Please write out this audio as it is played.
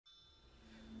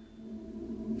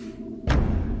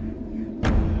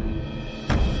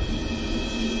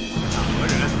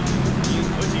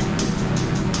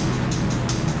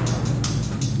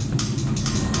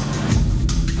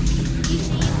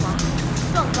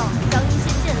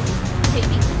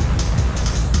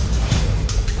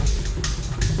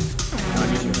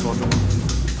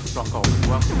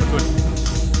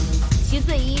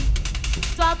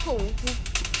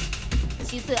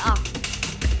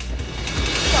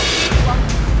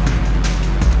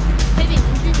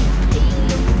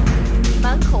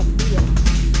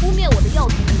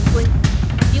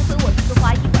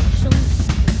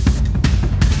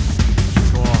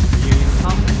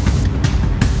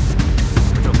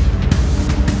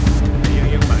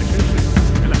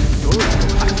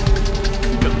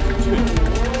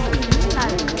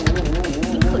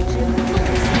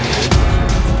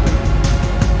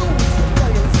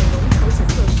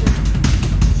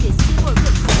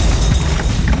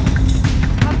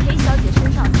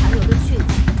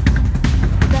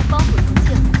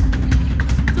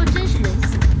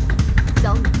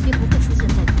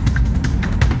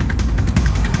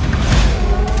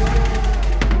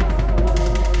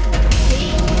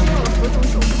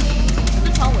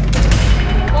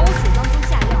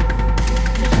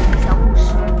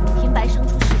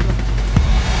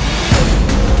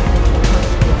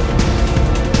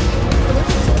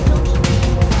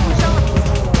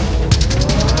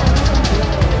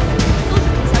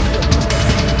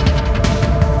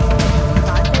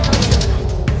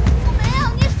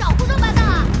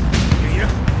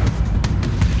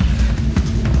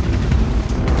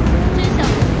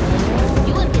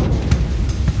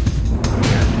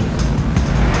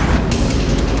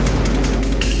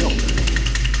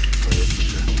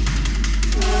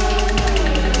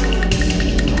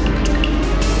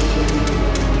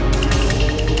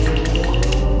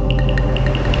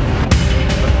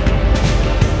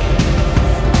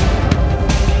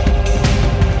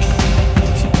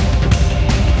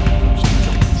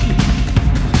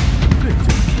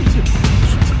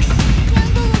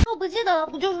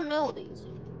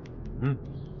嗯，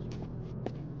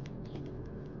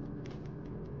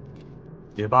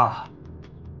也罢，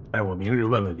待我明日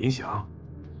问问林祥，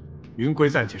云归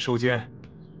暂且收监。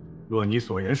若你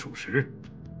所言属实，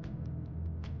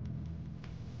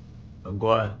本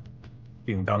官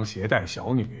定当携带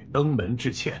小女登门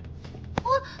致歉。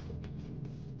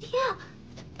天啊！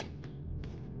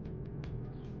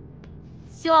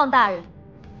希望大人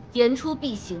言出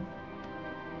必行。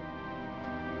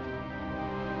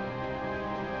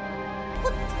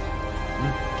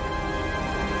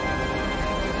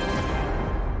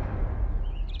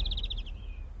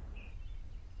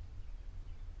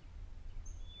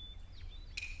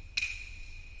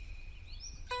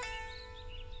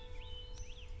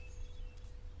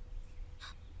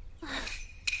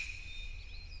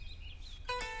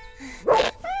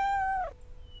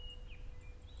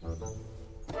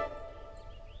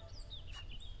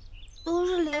都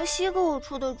是林夕给我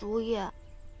出的主意，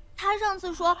他上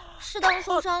次说适当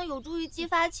受伤有助于激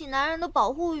发起男人的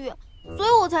保护欲，所以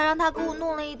我才让他给我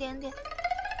弄了一点点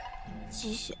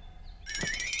鸡血。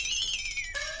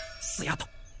死丫头，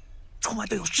出卖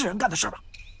都有世人干的事吧？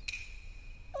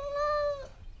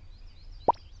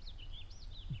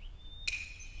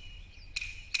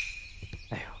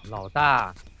哎呦，老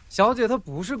大，小姐她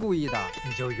不是故意的，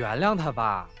你就原谅她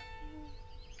吧。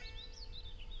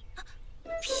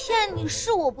骗你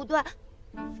是我不对，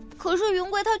可是云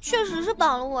归他确实是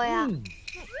绑了我呀。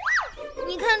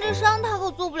你看这伤，他可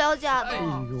做不了假的。哎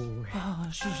呦啊，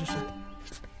是。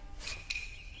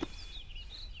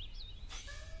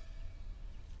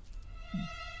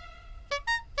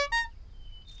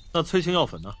那催情药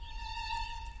粉呢？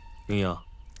莹莹，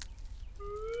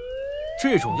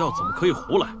这种药怎么可以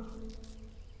胡来？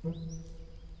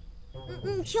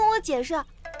你听我解释，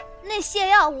那泻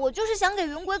药我就是想给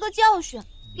云归个教训。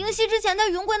灵犀之前在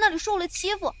云归那里受了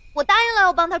欺负，我答应了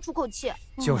要帮他出口气。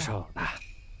就是老大，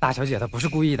大小姐她不是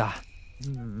故意的。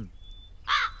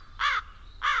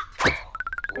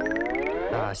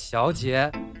大小姐，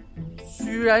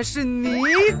居然是你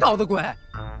搞的鬼！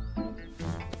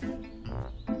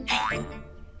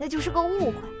那就是个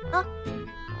误会啊。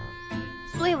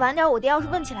所以晚点我爹要是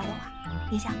问起来的话，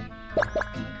林夏，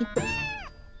你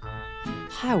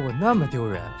害我那么丢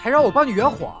人，还让我帮你圆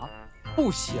谎，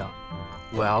不行！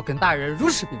我要跟大人如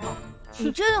实禀报。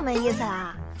你这就没意思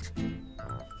啦！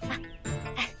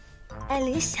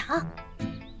林翔，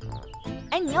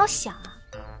你要想啊，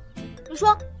你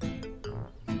说，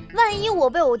万一我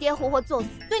被我爹活活揍死，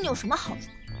对你有什么好处？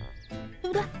对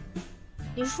不对？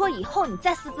你是说以后你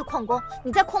再私自旷工，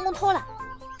你再旷工偷懒，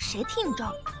谁替你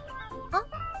照顾啊？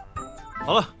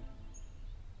好了，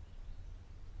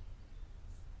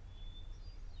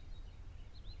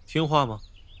听话吗？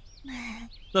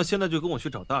那现在就跟我去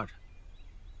找大人，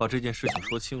把这件事情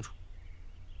说清楚，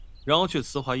然后去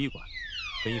慈华医馆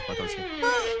跟依华道歉。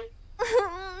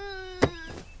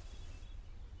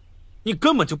你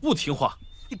根本就不听话，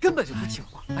你根本就不听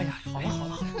话。哎呀，好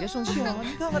了，别生气了，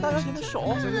你看看大小姐的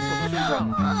手，这手都这样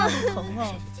了，疼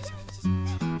啊！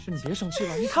是你别生气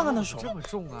了，你看看那手这么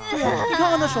重啊！对呀，你看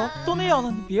看那手都那样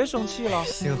了，你别生气了。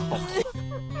心好，你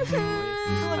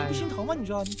看看你不心疼吗？你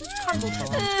知道，你看着都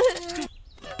疼。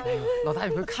哎呦，老大，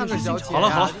你快看看小姐。好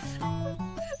了，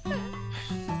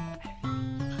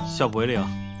下不为例啊！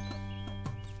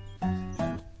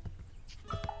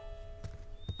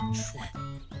说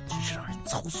你，真是让人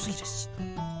操碎了心。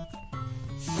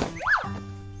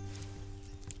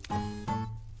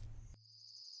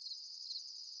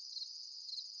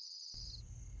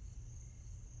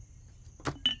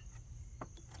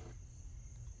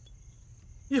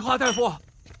依华大夫，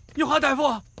依华大夫。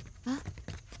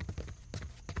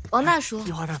王大叔，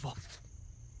依华大夫，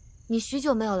你许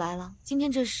久没有来了，今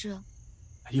天这是？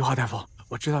依华大夫，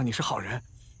我知道你是好人，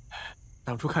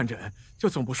当初看诊就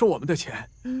总不收我们的钱。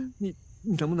你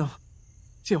能不能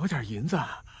借我点银子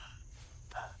啊？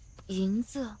银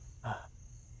子？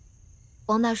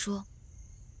王大叔，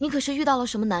你可是遇到了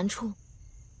什么难处？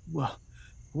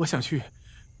我想去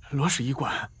罗氏医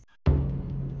馆。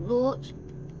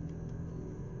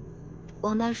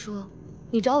王大叔，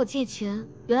你找我借钱，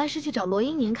原来是去找罗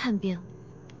英年看病。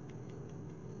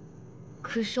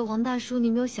可是王大叔，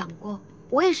你没有想过，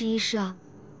我也是医师啊，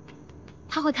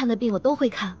他会看的病我都会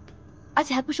看，而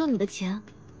且还不收你的钱。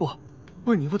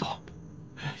不，你不懂，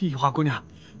依华姑娘，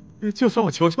就算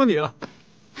我求求你了，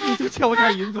你就借我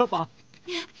点银子吧。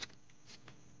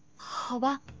好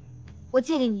吧，我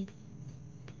借给你。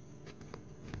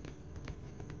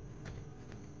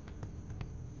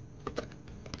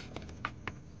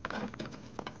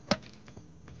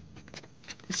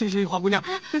谢谢依华姑娘，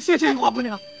谢谢依华姑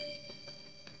娘。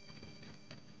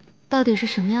到底是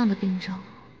什么样的病症，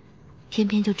偏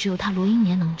偏就只有他罗英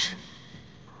年能吃。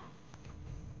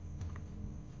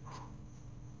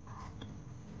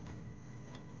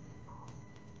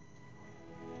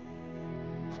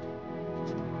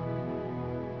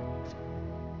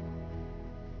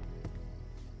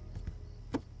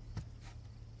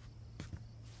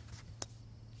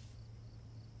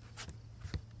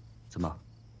怎么，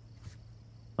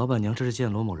老板娘这是见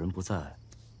罗某人不在，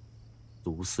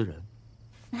睹物思人？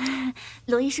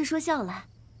罗医师说笑了，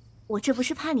我这不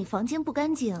是怕你房间不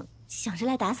干净，想着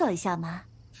来打扫一下吗？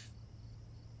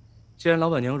既然老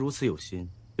板娘如此有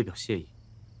心，为表谢意，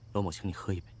罗某请你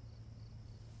喝一杯。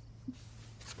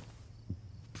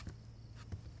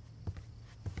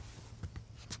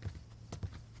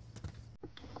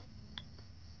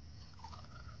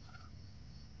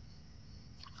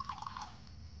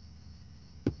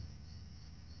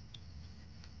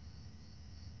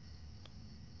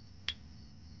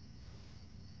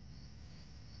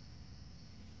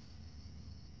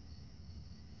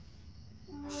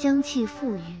香气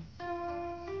馥郁，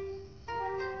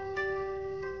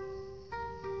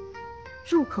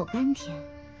入口甘甜，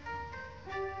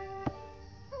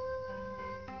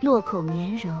落口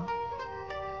绵柔，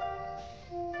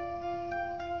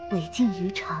尾尽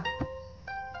余长，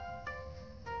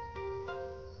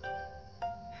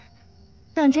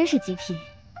当真是极品。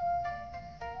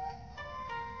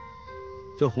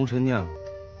这红尘酿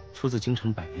出自京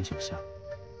城百年酒下，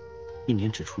一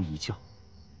年只出一窖。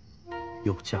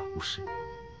有价无市，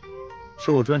是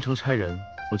我专程差人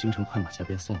从京城快马加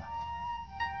鞭送来，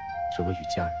只为与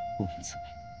家人共饮此杯。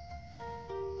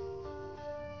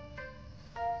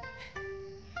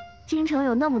京城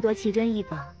有那么多奇珍异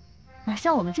宝，哪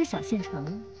像我们这小县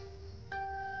城？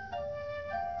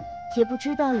也不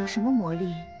知道有什么魔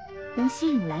力，能吸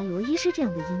引来罗医师这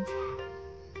样的英才。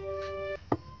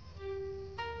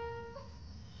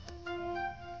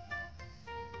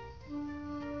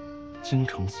京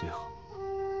城虽好，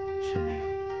却没有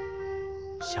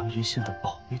祥云县的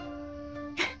宝玉。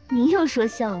你又说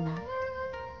笑了。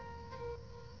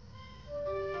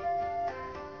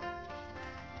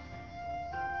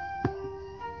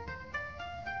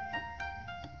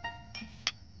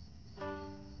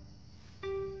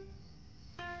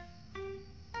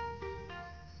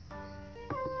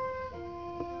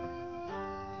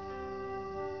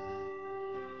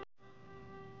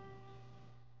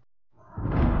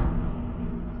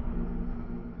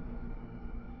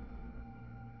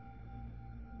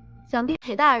想必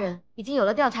裴大人已经有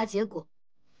了调查结果，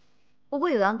不过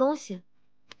有样东西，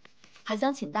还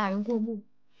想请大人过目。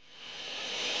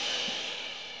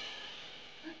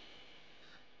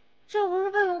这不是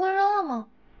被云归扔了吗？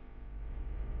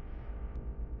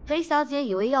裴小姐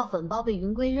以为药粉包被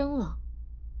云归扔了，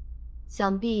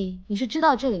想必你是知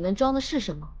道这里面装的是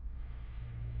什么。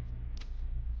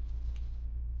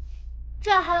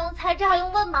这还用猜？这还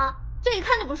用问吗？这一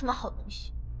看就不是什么好东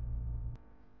西。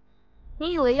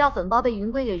你以为药粉包被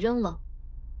云归给扔了，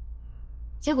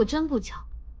结果真不巧，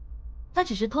他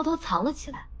只是偷偷藏了起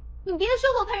来。你别血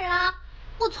口喷人啊！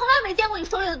我从来没见过你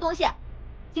手里的东西。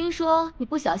听说你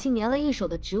不小心粘了一手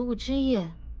的植物汁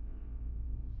液，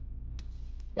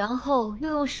然后又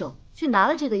用手去拿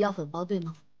了这个药粉包，对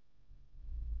吗？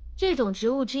这种植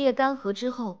物汁液干涸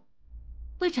之后，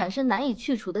会产生难以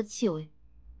去除的气味，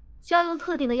需要用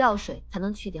特定的药水才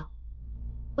能去掉。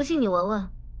不信你闻闻，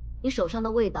你手上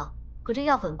的味道和这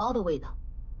药粉包的味道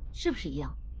是不是一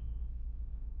样？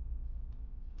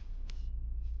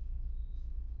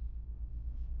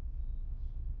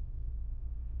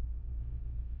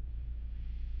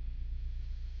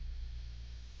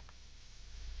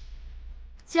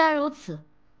既然如此，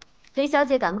裴小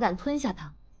姐敢不敢吞下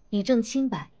它，以证清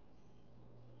白？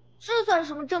这算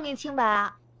什么证明清白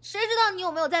啊？谁知道你有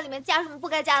没有在里面加什么不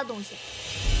该加的东西？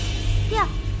爹，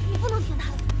你不能听他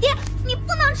的。爹，你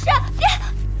不能吃。爹，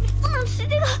你不能吃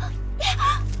这个。爹，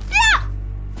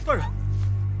大人。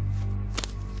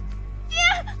爹，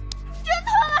真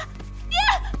吐了。爹，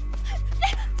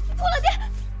你吐了。爹，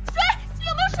水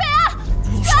有没有水啊？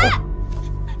水，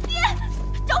爹，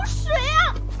找水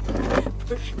啊！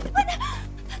快点，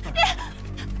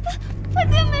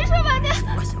爹，没事吧？爹，行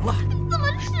了行了，你怎么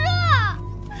吃啊？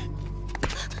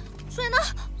水呢？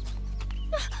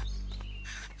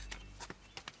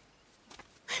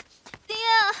爹，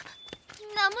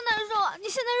你难不难受啊？你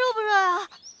现在热不热啊？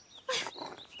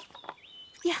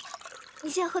爹，你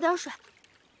先喝点水。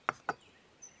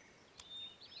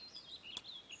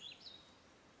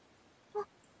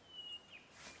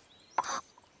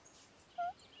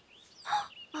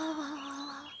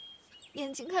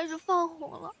眼睛开始泛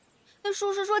红了，那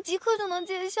术士说即刻就能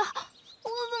见效，我怎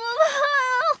么办啊？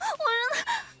我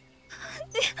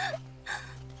真的，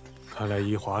看来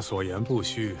依华所言不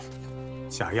虚，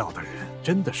下药的人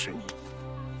真的是你。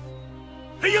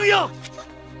裴莺莺，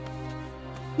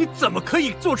你怎么可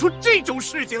以做出这种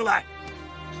事情来？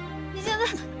你现在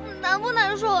难不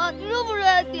难受啊？你热不热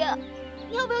呀，爹？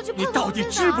你要不要去碰碰？你到底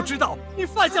知不知道你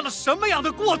犯下了什么样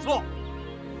的过错？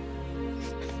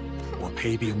我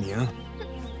裴炳明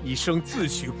一生自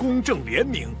诩公正廉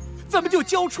明，怎么就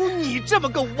教出你这么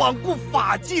个罔顾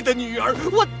法纪的女儿？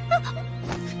我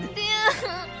爹，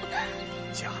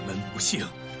家门不幸，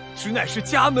实乃是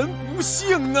家门不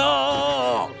幸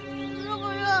啊！热不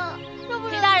热？热不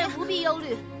热？裴大人不必忧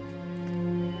虑，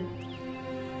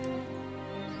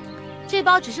这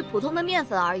包只是普通的面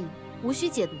粉而已，无需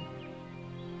解毒。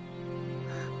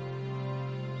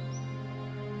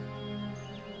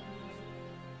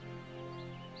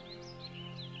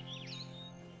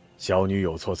小女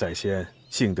有错在先，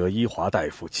幸得依华大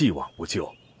夫既往不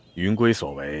咎。云归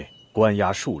所为，关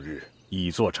押数日，已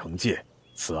作惩戒。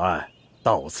此案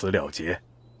到此了结。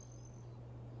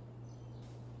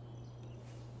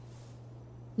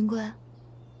云归，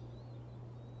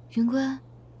云归，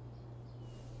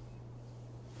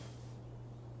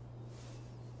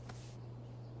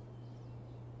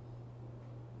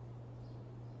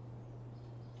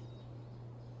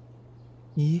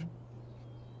你。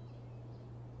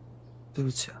对不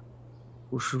起，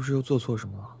我是不是又做错什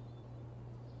么了？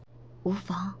无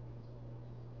妨。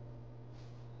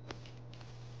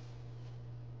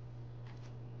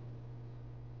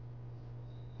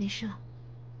没事了。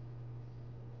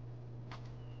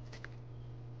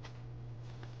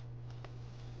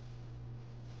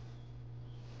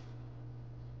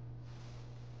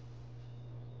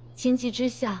情急之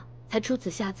下才出此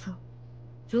下策，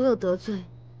如有得罪，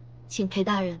请裴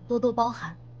大人多多包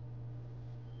涵。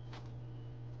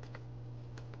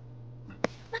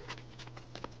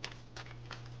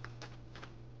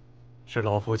是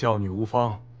老夫教女无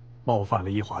方，冒犯了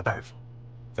依华大夫，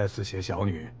在此携小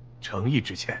女诚意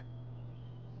致歉，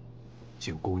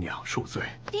请姑娘恕罪。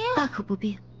爹，大可不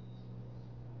必。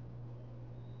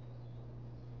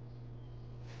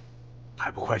还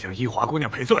不快向依华姑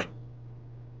娘赔罪！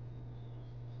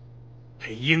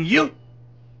裴莺莺，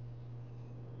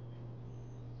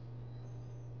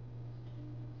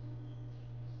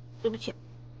对不起。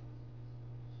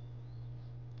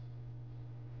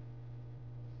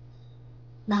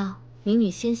那民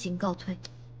女先行告退。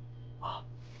啊。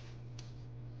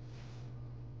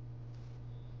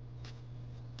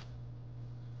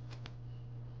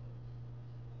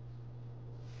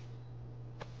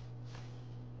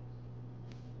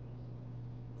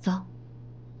走，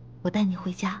我带你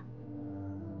回家。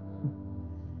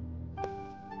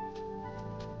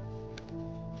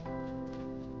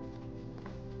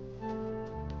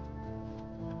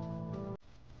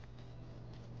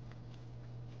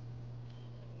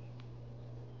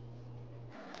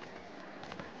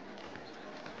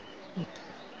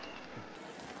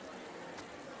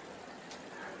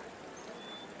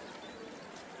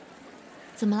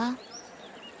怎么了？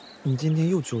你今天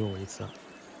又救了我一次。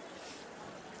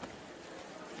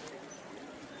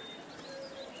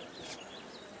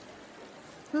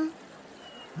嗯，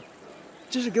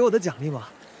这是给我的奖励吗？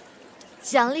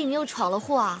奖励你又闯了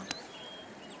祸啊！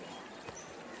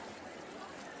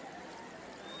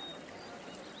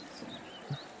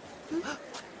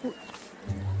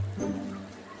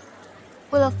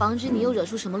为了防止你又惹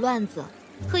出什么乱子，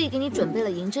特意给你准备了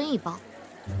银针一包。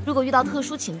如果遇到特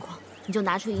殊情况，你就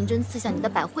拿出银针刺向你的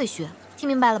百会穴，听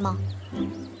明白了吗？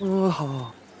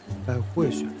好，百会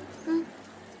穴。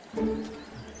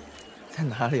在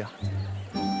哪里啊？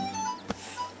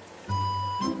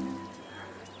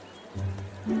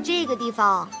这个地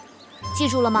方，记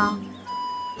住了吗？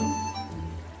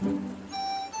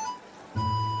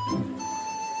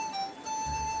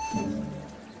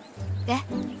给，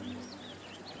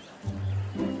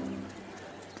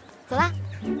走啦。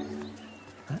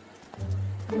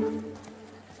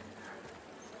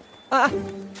啊！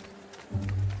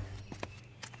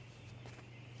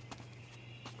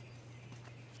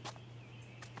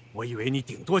我以为你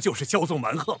顶多就是骄纵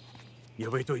蛮横，也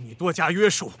未对你多加约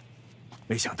束，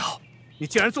没想到你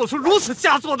竟然做出如此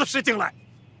下作的事情来。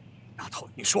丫头，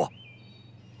你说，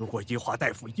如果依华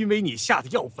大夫因为你下的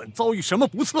药粉遭遇什么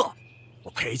不测，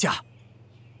我裴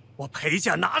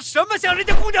家拿什么向人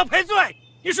家姑娘赔罪？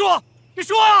你说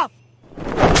啊！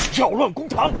扰乱公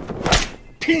堂，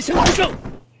品行不正，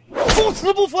从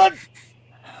此不分。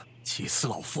气死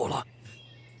老夫了！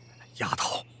丫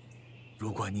头，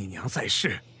如果你娘在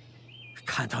世，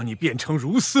看到你变成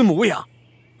如斯模样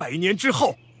，100年之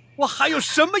后，我还有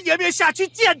什么颜面下去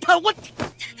见她？我从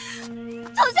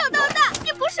小到大，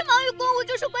你不是忙于公务，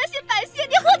就是关心百姓，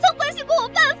你何曾关心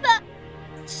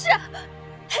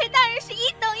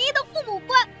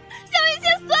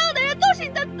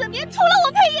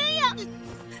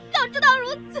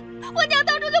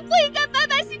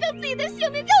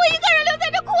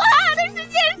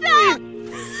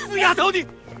丫头你！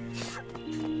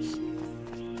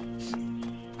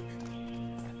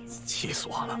气死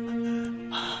我了！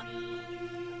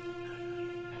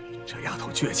这丫头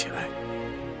倔起来，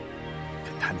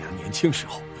跟他娘年轻时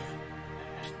候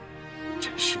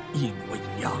真是一模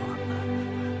一样啊！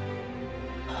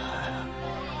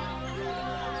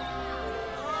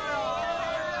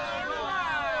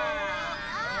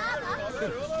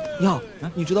你好，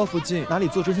你知道附近哪里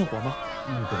做针线活吗？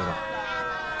不知道。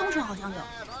东城好像有。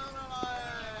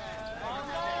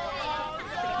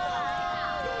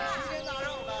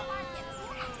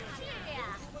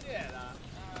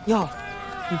你好，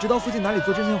你知道附近哪里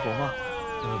做针线活吗？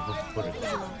不知道。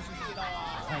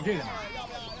看这个呢。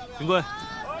云归，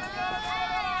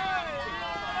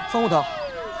方木头，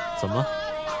怎么了？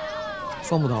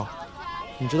方木头，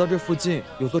你知道这附近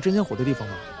有做针线活的地方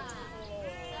吗？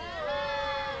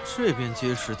这边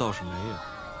街市倒是没有，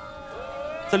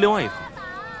在另外一头，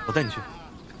我带你去。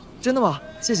真的吗？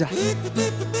谢谢。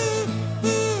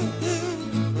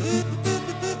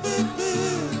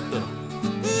对了，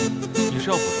你是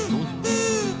要补什么东西吗？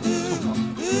用不着。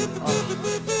啊，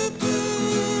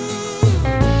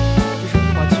这是依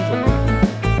华亲手工作，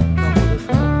干活的时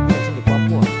候不小心给刮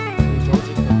破了，你着急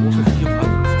给它拨回去。依华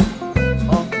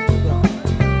啊，对啊。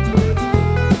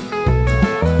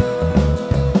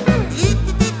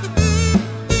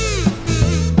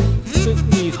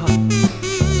你看，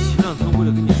前两天为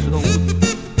了给你拾到物品，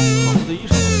把我的衣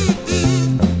裳都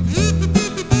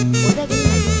我再给你买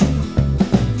件新的。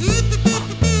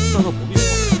那倒不必了。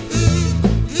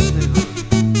那个，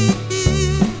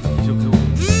你就给我就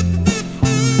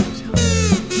行。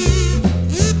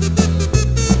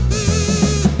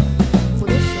我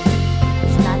的手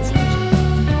只拿精致，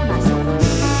不拿小东西。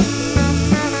我的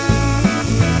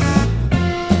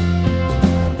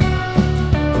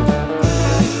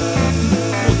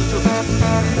这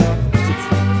个自取。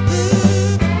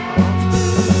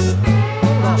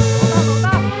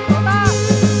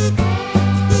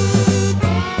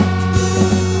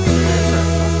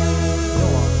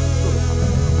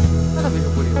那他为什么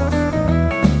不理我？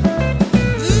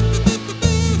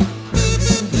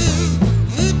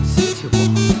心情不好，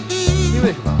因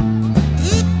为什么？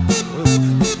我又不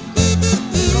是。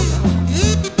刚才还好。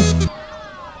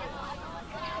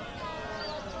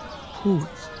裤子，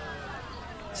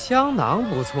枪囊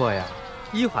不错呀，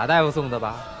依华大夫送的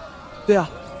吧？对啊，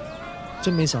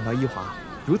真没想到依华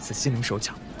如此心灵手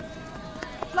巧。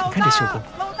你看这绣工。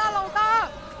老大！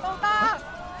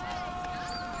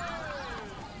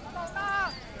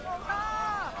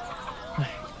哎，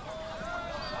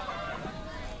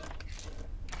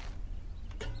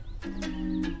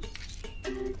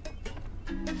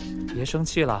别生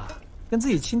气了，跟自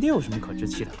己亲爹有什么可置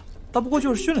气的？他不过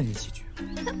就是训了你几句。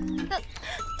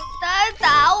他还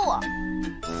打我。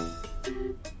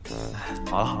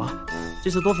好了，这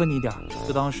次多分你一点，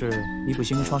就当是弥补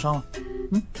心灵创伤了。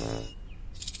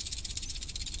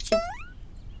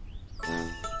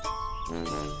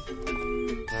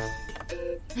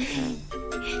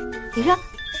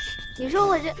你说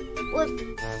我这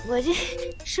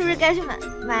是不是该去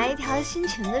买一条新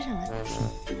裙子什么的？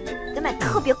得买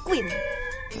特别贵的。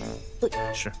对，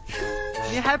是。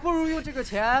你还不如用这个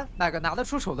钱买个拿得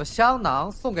出手的香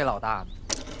囊送给老大呢。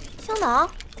香囊？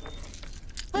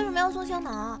为什么要送香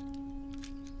囊啊？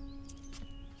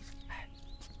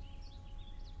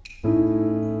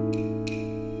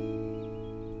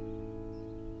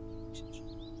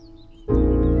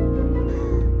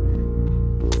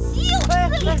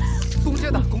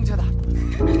公家的，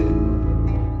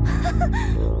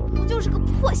不就是个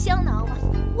破香囊吗？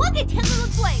我给田哥哥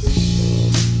做一个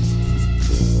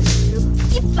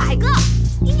，100个，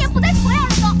一年不带同样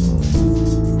人的。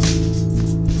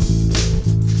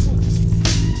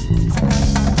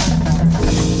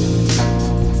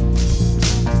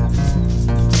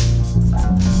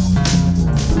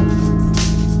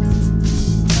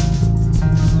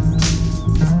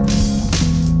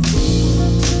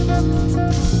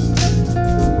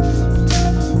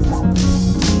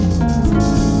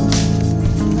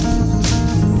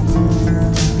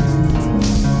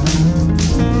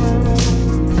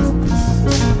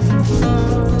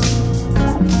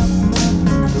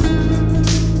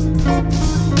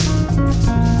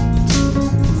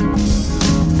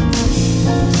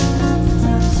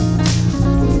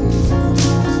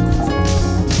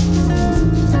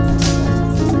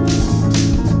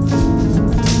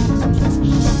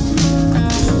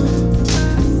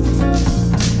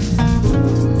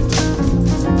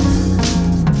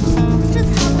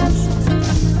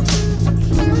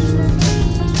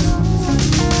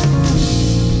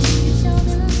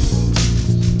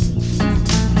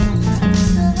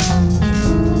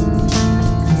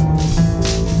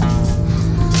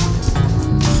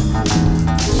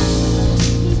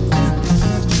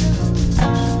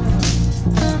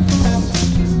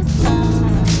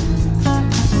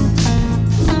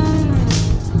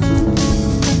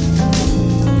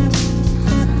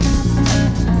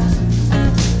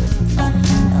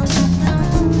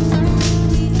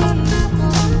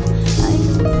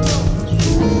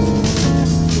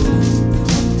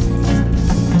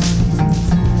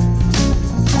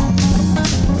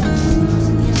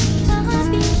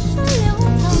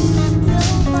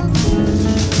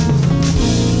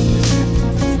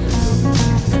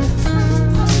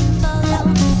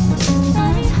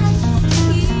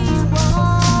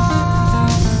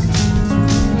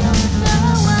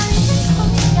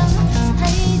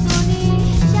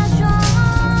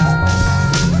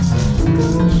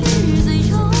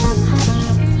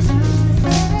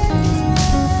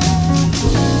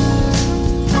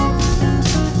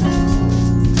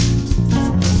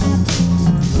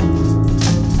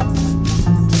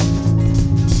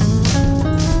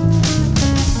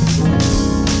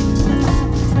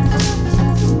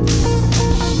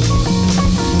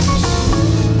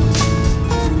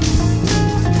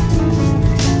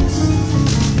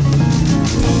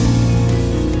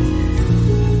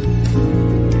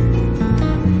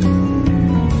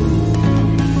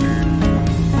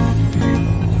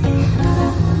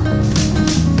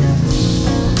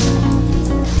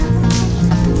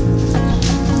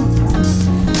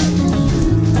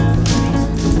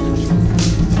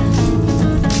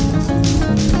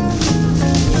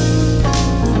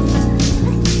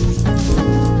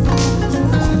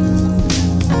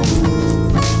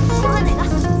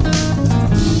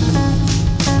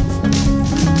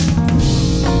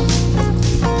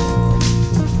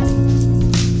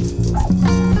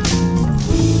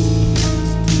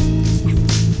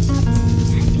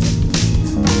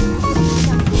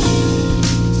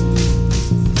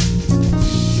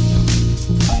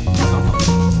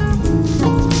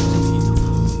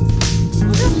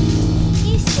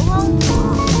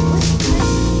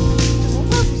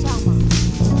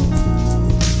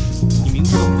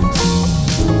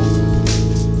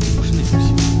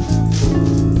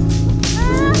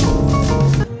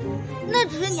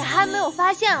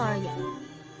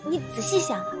仔细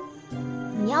想啊，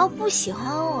你要不喜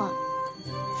欢我，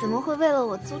怎么会为了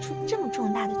我做出这么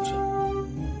重大的决定？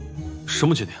什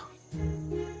么决定？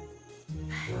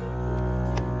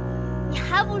你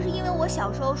还不是因为我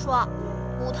小时候说，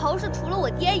骨头是除了我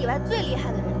爹以外最厉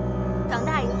害的人，长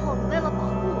大以后你为了保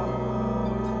护我，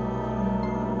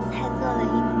才做了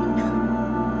一名特务。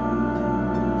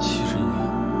其实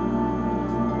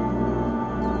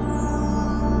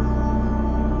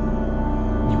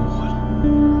你误会了。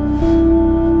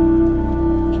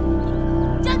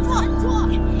站住！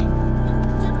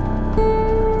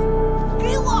给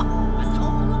我！糖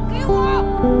葫芦给我！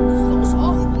松手！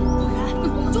不然我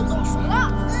们就走神了。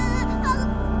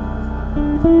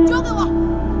交给我！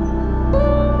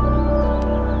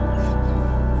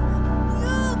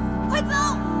快走！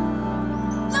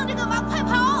愣着干嘛？快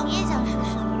跑！你也想试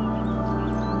试？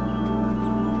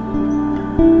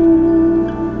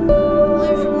为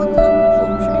什么他们总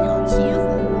是想欺负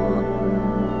我？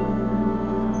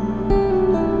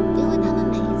因为他们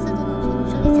每一次都能从你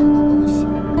这里抢到东西。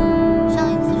上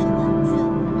一次是玩具，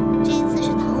这一次是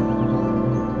糖葫芦。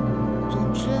总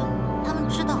之，他们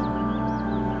知道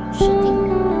是定人，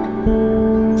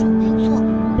准没错。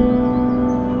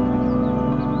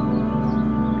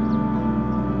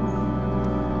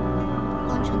光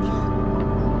这天，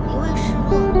一味示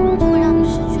弱就会让你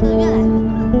失去的越来越多。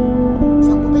想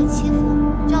不被欺负，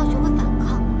就要学会反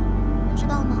抗，知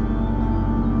道吗？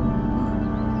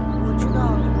我知道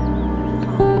了。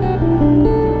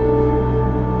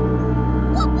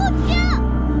我不听！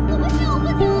我不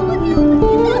听！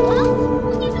大王，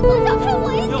你是从小陪我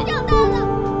一起长大的。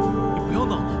你不要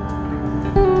闹了，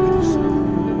我跟你说，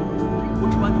我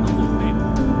只把你当做妹妹。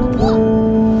我不。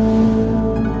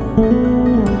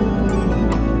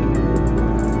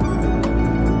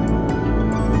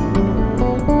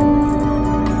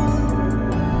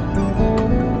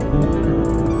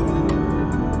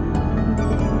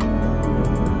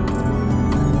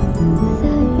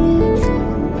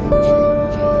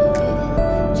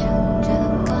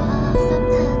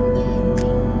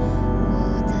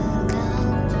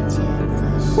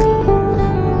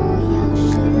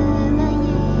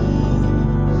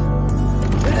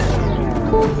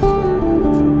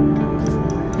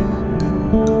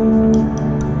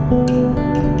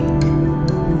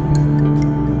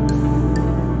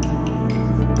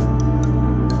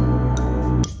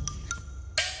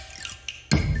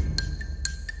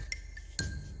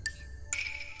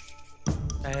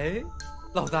哎，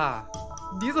老大，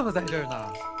你怎么在这儿呢？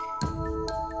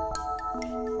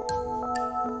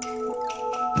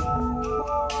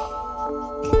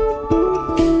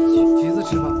橘子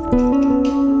吃吗？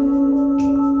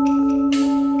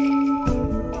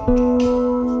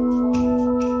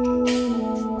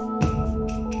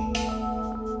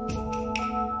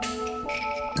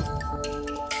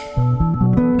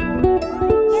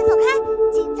别走开，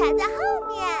精彩在后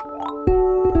面。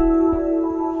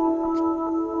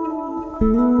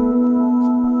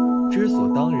知所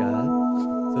当然，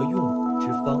则用武之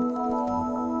方；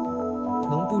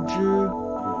能不知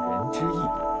古人之意，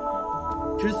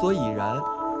之所以然，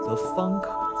则方可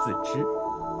自知，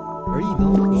而亦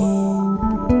能和。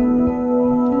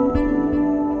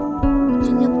我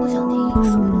今天不想听医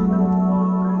术了，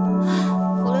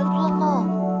我连做梦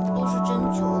都是针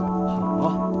灸。好，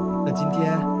那今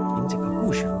天给你讲个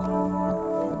故事如何？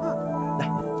来，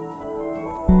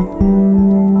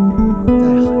在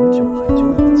很久很久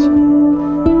以前，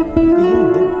有一个英勇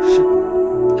的武士，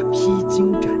他披荆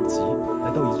斩棘来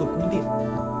到一座宫殿。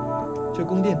这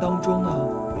宫殿当中呢，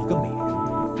有一个美人，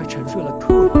她沉睡了特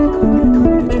别的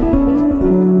久。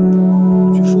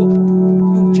据说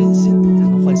用真心才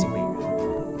能唤醒美人，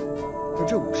而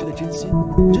这武士的真心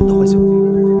真的唤醒了美人。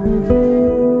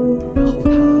然后他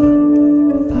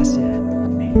发现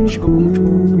美人是个公主。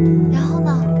然后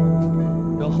呢？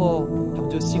然后他们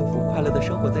就幸福快乐的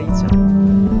生活在一起了。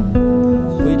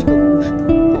所以这个故事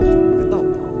告诉我们一个道理：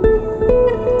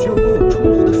只有拥有充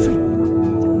足的睡眠，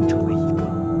才能成为一个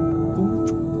公主。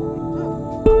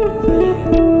所以，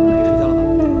可以睡觉了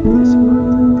吧？行吗？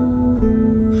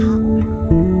好。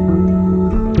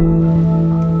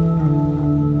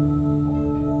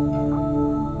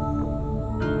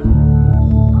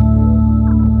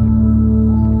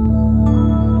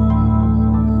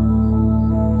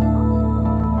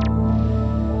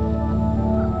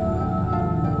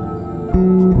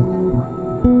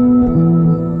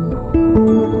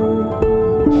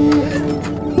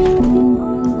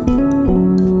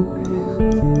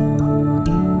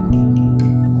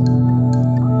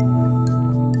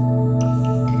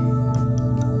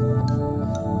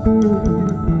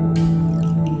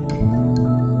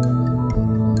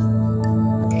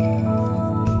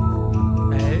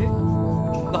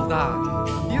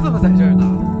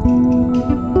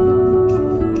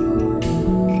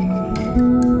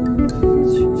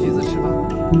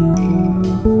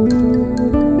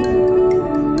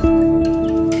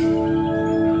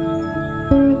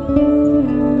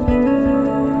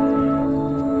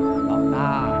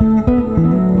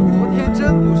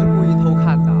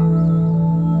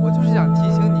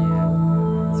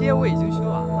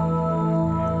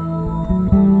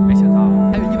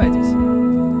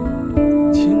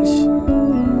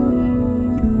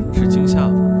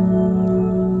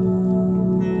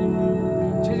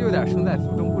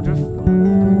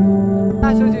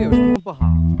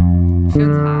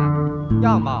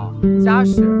家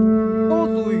世都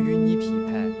足以与你匹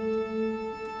配，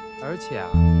而且啊，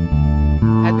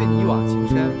还对你一往情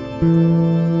深，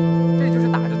这就是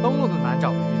打着灯笼都难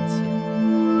找的运气。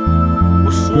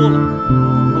我说了，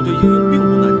我对英英并无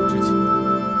男女之情，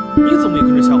你怎么也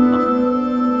跟着瞎胡闹？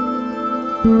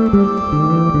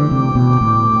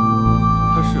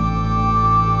他是好，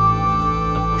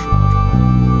但不是我要找的。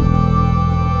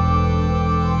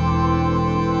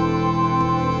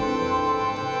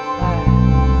哎，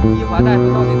一华大夫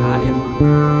到底哪里好，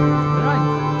能让你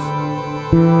这么吃？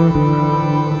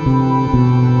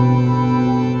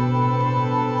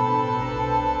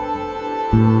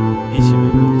比起美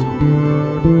国的角度，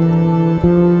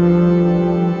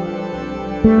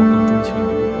我更钟情于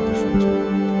一华的率真。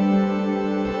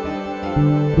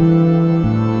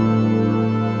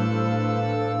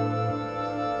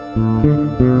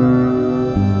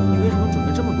你为什么准备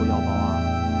这么多药包啊？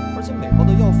而且每包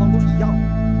的药方都是一样的。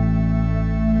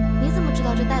你怎么知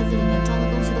道这袋子里面装的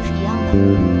东西都是一样的？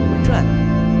我闻出来的。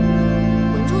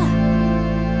闻出来？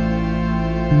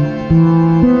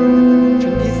陈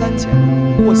皮3000，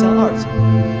藿香2000，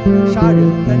砂仁、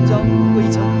干姜各1.5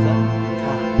份，看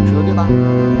说的对吧？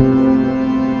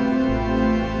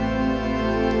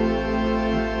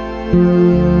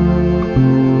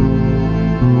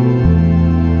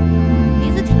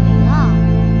鼻子挺灵啊！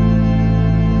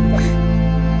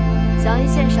小医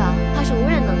线上怕是无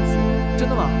人能及。真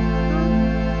的吗？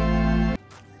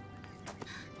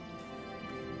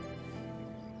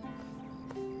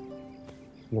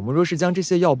我们若是将这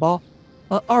些药包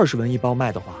按20文1包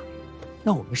卖的话，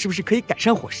那我们是不是可以改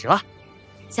善伙食了？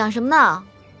想什么呢？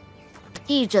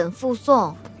一诊复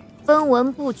送，分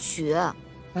文不取。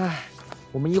唉，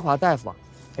我们一华大夫啊，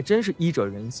还真是医者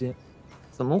仁心，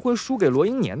怎么会输给罗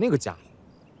英年那个家伙？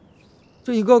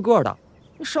这一个个的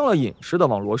上了瘾似的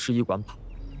往罗氏医馆跑，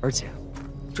而且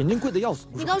诊金贵的要死。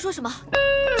你刚说什么？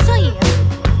上瘾？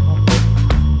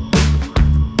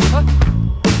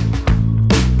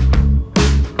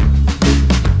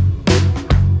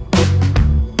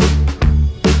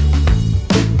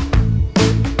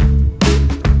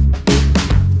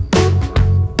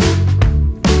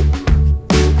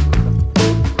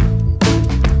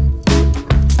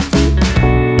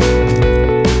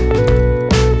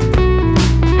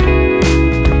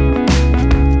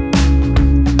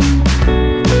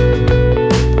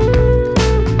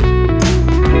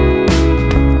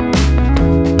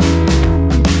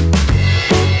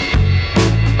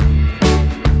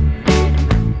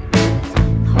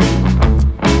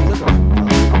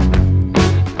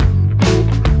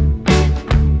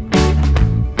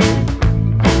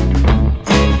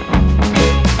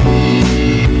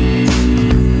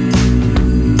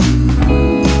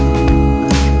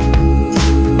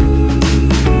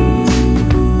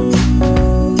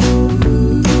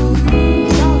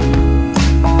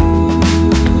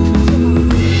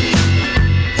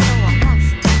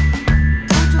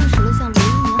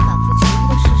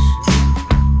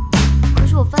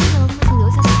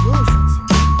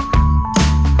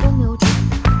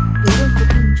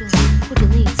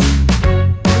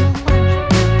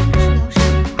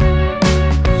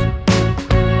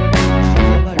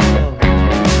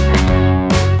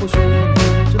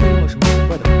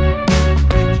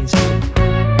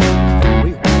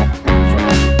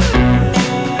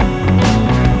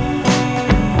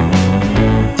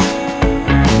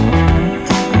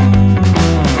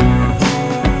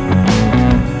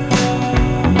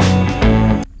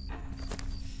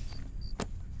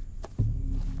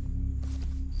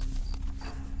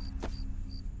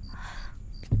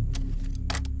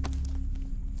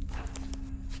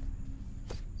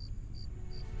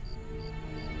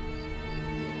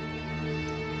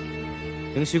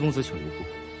灵犀公子请留步。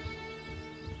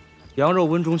羊肉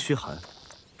温中驱寒，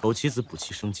枸杞子补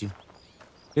气生津。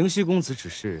灵犀公子只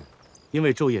是因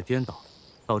为昼夜颠倒，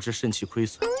导致肾气亏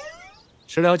损，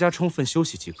食疗家充分休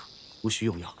息即可，无需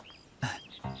用药。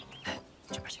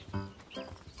这边去。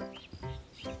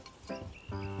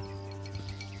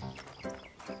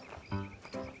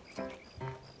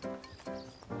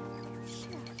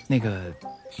那个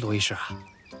罗医师啊，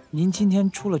您今天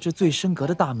出了这最深阁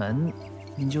的大门，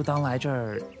您就当来这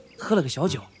儿喝了个小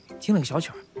酒，听了个小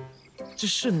曲儿，这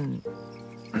肾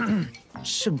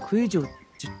亏就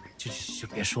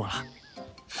别说了，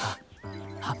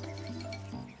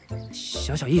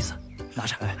小意思，拿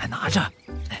着，还拿着，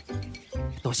哎，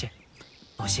多谢。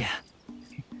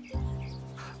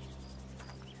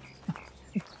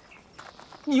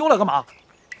你又来干嘛？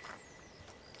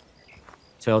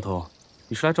小丫头，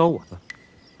你是来找我的？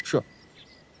是。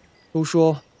都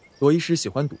说罗医师喜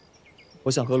欢赌，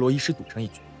我想和罗医师赌上一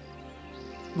局。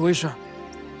罗医师，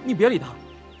你别理他，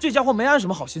这家伙没安什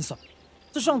么好心思，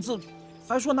他上次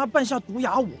还说拿半夏毒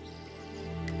哑我。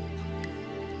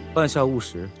半夏误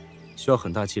食需要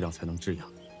很大剂量才能制哑，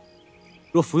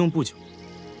若服用不久，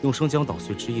用生姜捣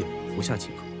碎汁液服下即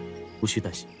可，无需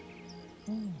担心。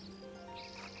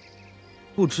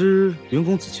不知云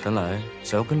公子前来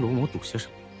想要跟罗某赌些什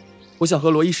么？我想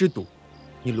和罗医师赌，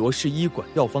你罗氏医馆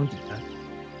药方底单。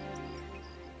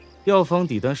药方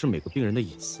底单是每个病人的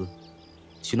隐私，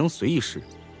岂能随意示人？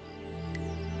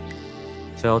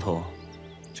小妖头，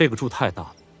这个注太大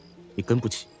了，你跟不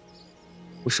起。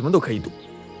我什么都可以赌。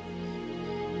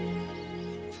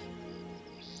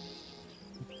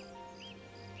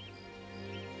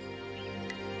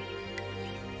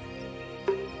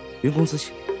云公子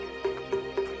请。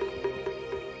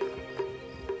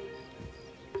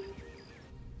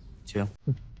请。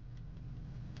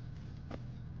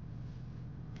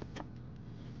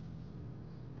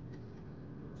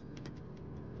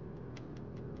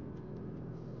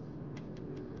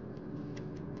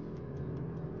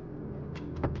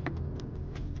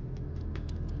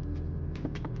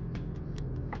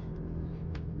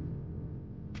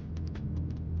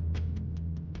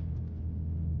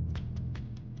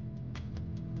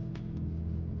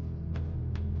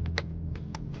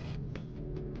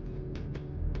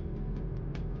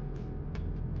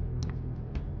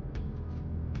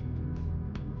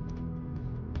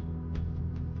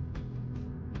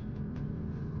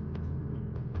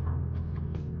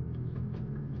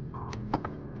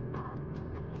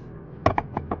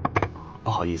不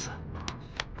好意思，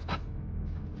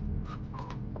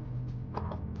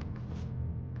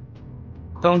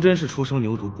当真是初生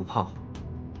牛犊不怕虎。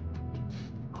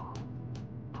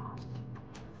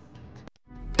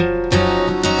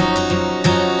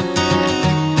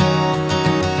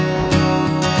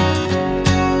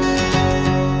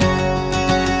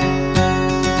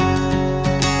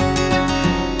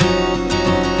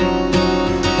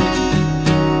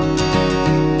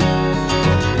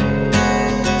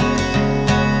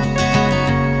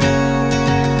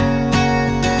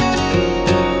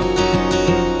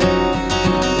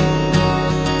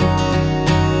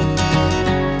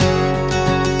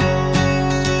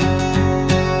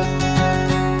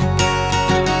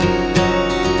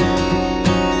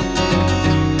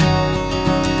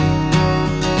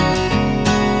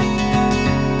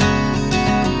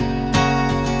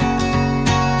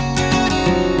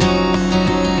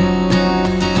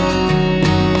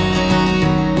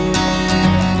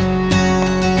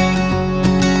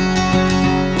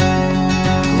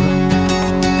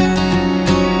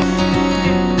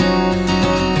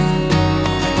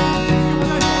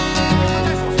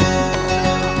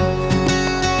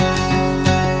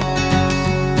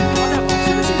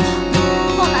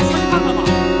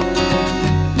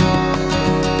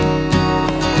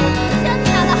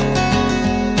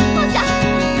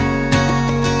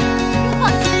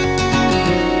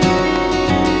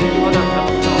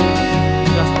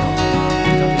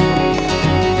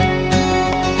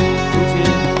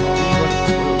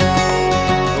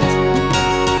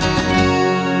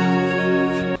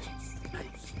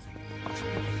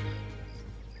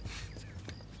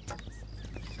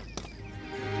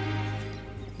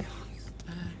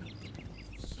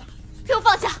给我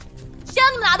放下！谁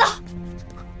让你们拿的？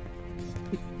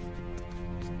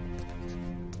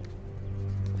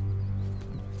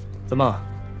怎么？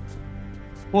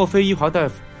莫非依华大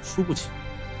夫输不起？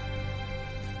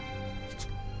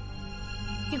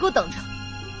你给我等着！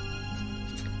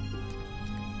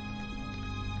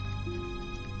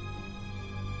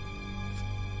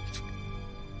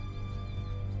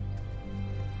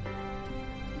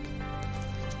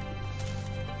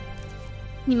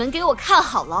你们给我看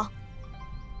好了，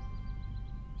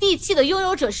地契的拥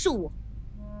有者是我，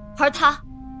而他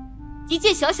一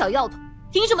介小小药童，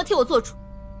凭什么替我做主？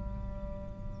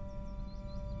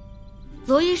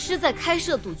罗医师在开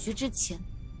设赌局之前，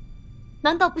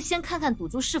难道不先看看赌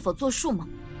注是否作数吗？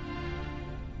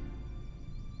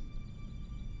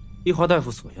依华大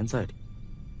夫所言在理，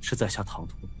是在下唐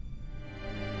突。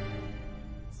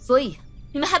所以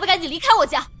你们还不赶紧离开我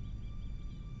家！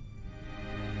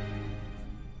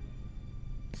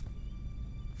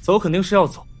走肯定是要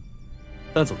走，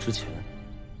但走之前，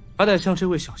还得向这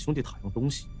位小兄弟讨用东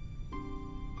西。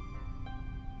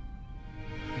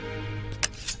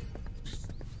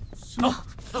什么？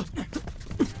住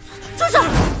手！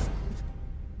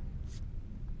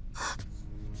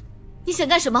你想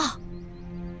干什么？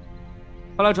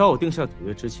他来找我定下赌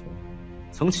约之前，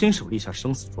曾亲手立下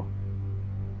生死状。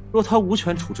若他无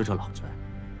权处置这老宅，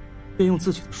便用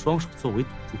自己的双手作为赌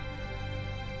注。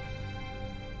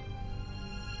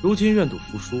如今愿赌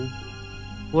服输，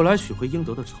我来取回应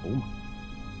得的筹码，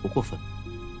不过分。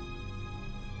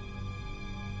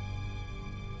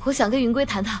我想跟云归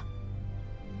谈谈。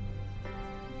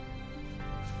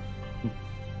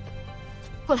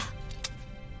过来。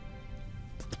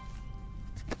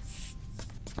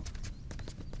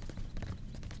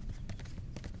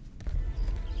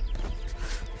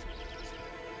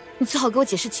你最好给我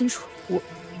解释清楚。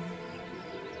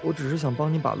我只是想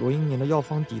帮你把罗英年的药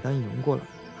方底单赢过来，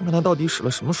看看他到底使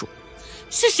了什么手。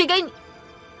是谁给你？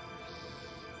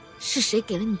是谁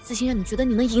给了你自信，让你觉得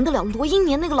你能赢得了罗英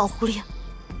年那个老狐狸？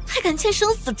还敢签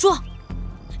生死状？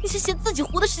你是嫌自己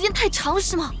活的时间太长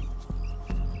是吗？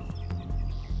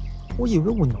我以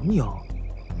为我能赢，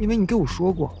因为你给我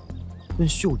说过，论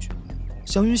嗅觉，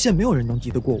祥云县没有人能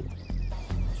敌得过我，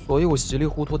所以我稀里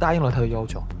糊涂答应了他的要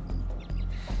求。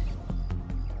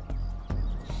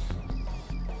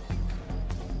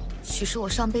许是我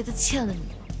上辈子欠了你。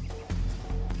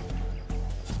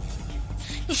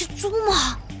你是猪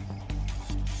吗？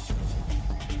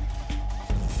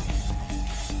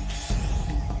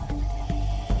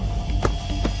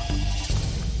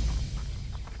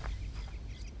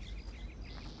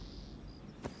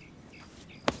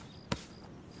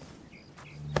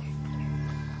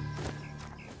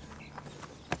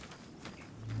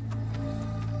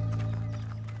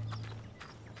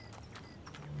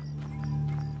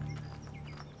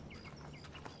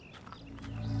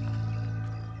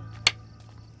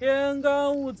天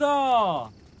干物燥，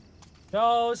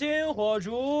小心火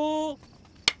烛。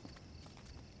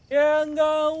天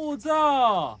干物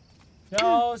燥，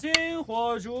小心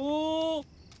火烛。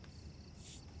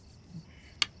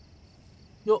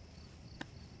哟，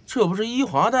这不是依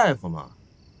华大夫吗？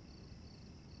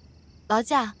劳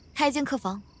驾，开一间客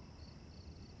房。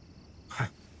嗨，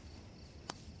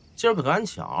今儿个赶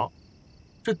巧，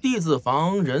这地字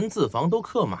房、人字房都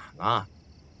客满了。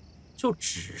就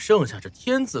只剩下这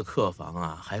天字客房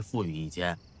啊，还富裕一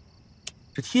间。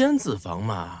这天字房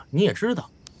嘛，你也知道，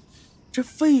这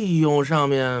费用上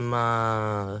面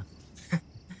嘛，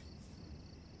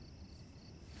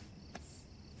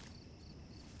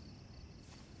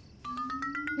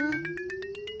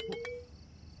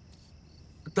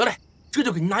得嘞，这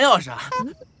就给你拿钥匙啊。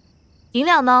银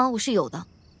两呢，我是有的，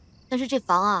但是这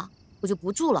房啊，我就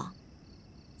不住了。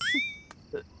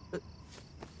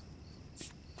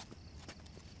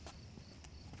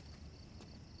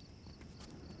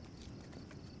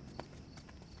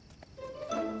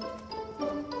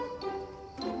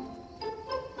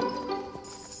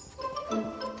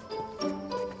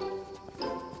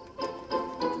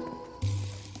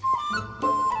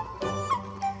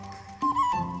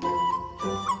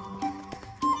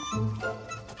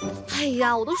哎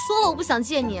呀，我都说了我不想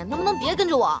见你，能不能别跟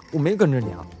着我？我没跟着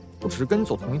你啊，我只是跟你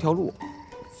走同一条路。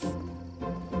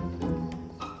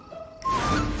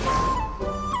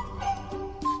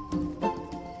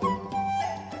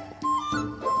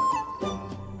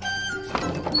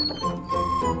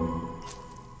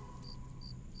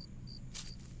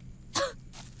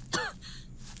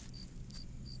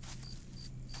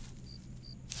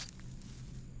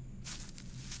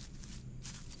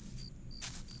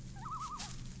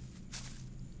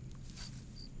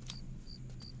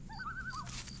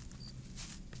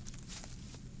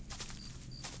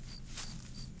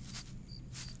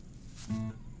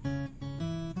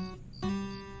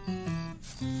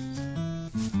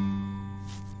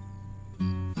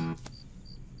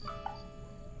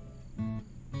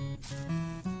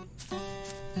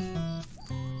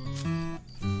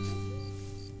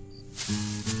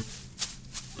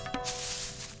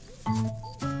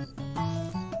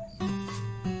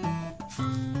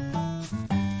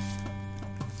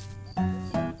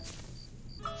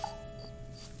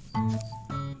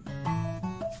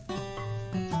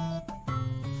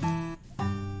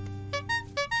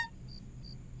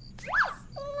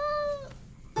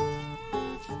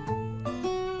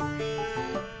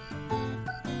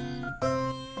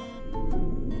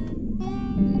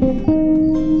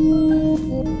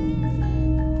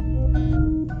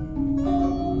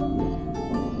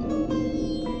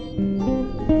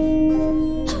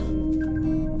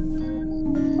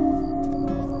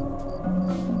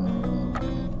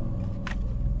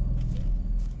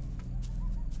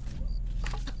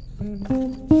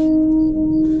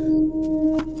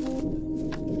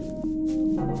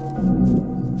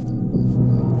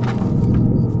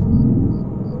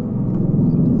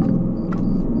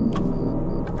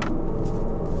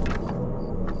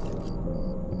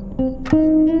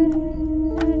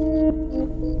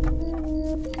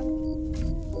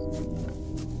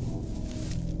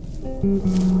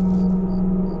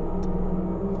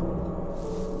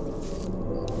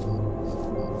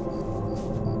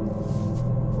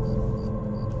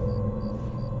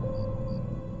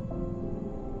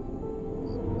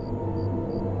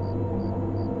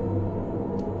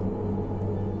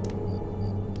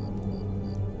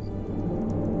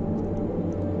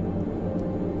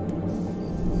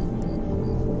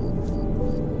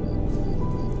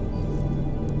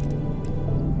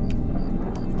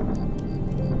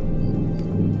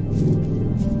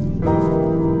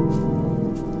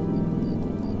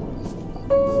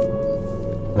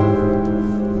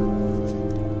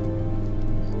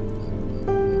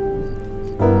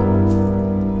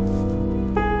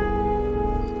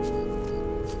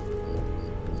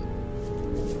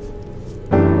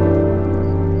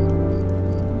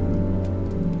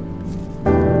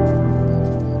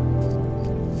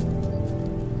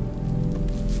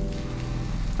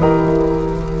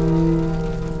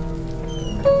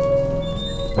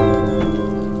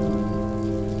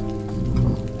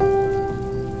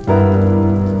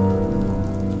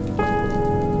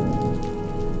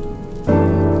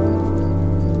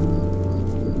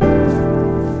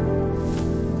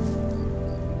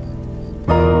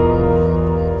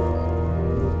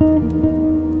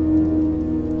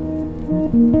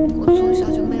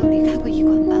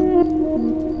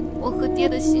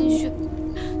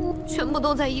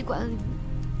都在医馆里，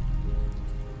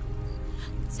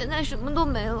现在什么都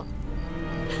没了，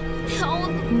你让我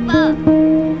怎么办？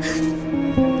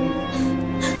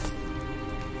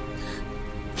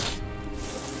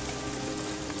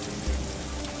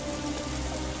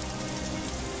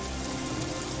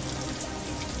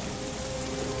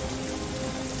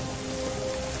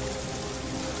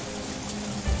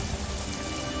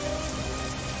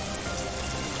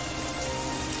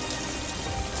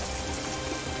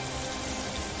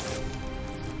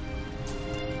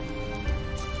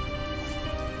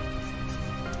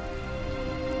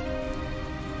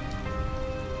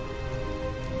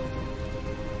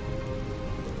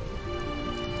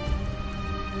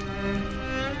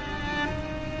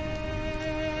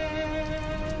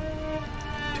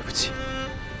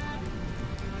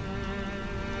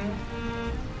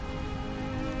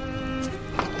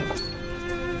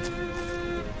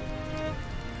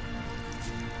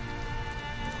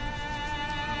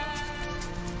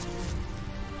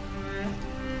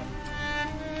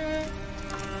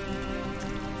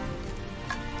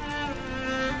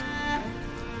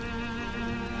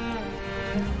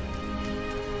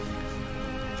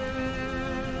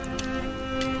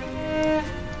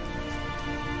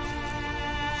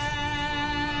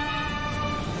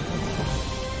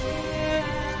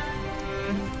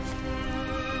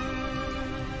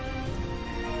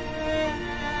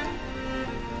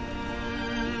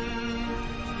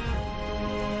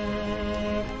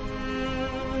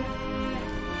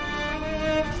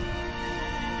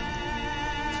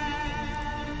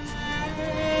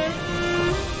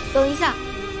等一下，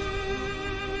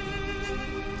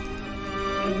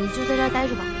你就在这儿待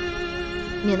着吧，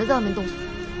免得在外面冻死。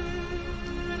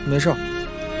没事，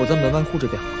我在门外护着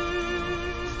点。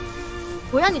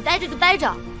我让你待着就待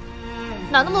着，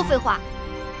哪那么多废话？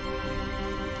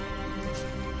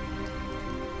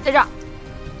在这儿。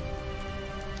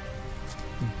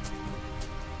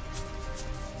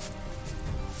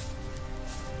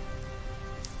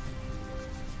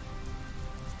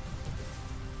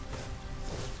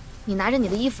你拿着你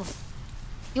的衣服，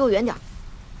离我远点。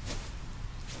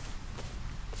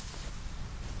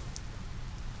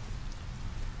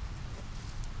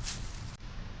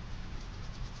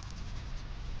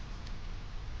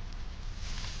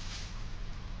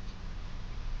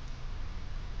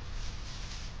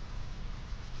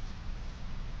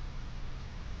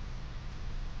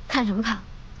看什么看？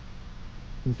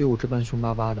你对我这般凶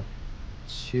巴巴的，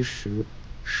其实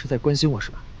是在关心我，是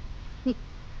吧？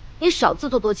你少自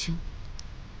作多情，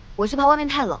我是怕外面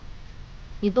太冷，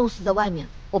你冻死在外面，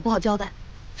我不好交代。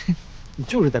你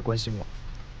就是在关心我。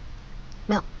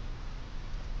没有。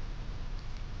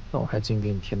那我还净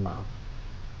给你添麻烦，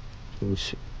对不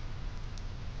起。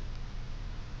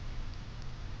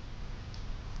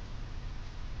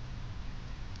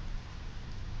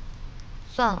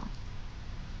算了，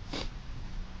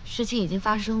事情已经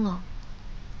发生了。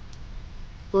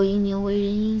我因年为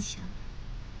人阴险。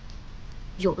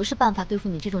有的是办法对付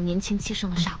你这种年轻气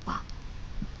盛的傻瓜。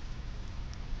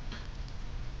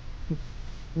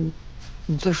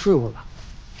你再睡会儿吧。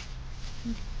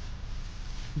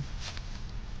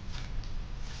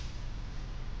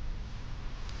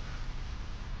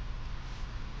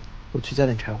我去加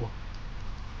点柴火。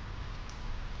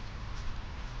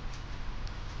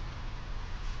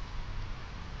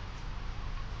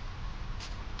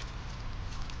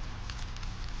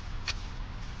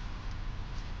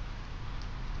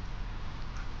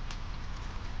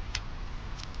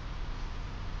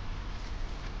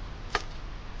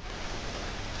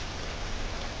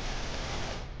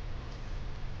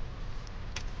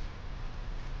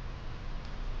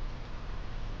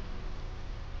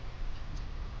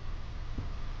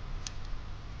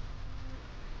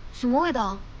什么味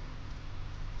道？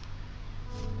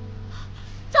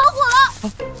着火了！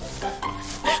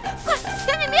快，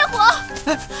赶紧灭火！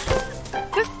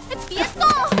别动！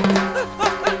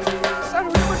下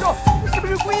手这么重，你是不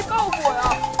是故意报复我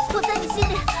呀？我在你心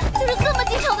里就是这么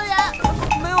记仇的人。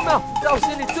没有，在我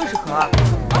心里最是可爱。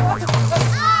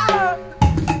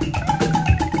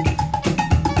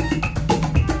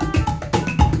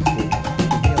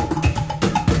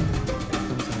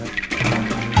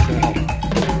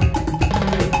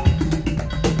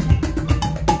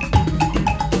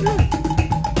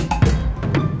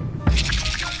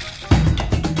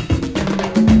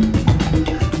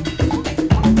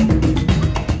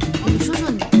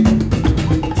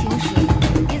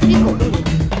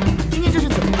今天这是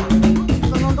怎么了？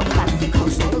刚刚都快把自己烤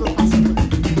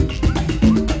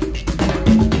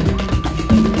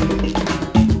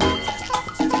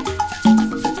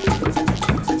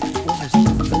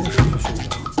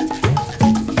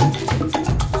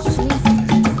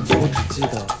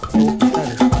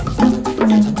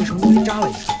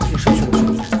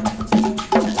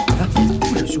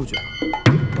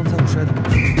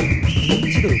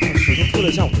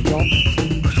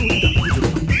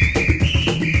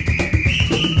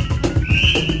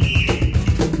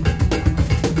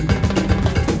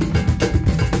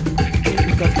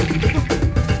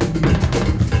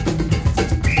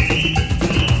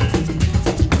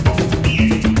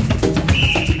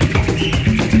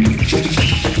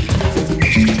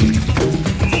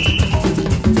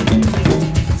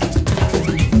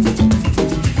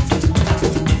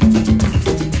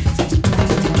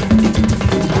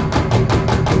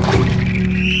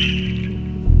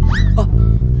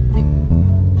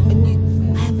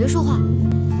说话。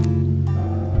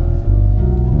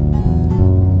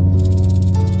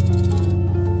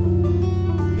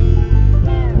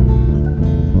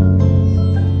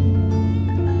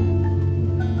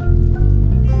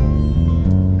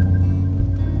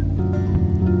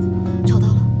找到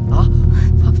了啊！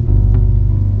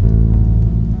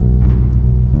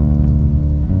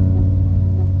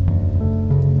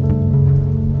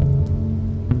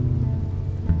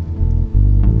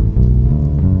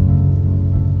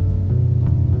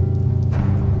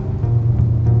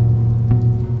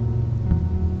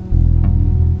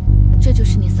这就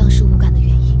是你丧失五感的原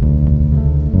因。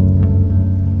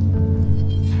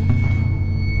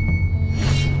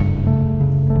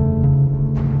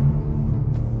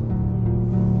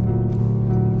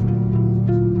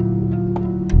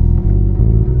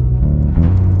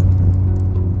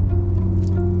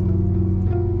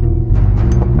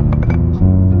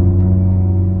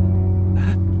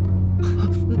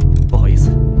不好意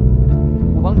思，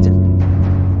我帮你捡。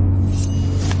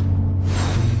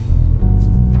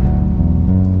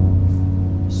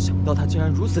想不到他竟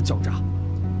然如此狡诈。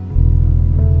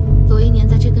罗一年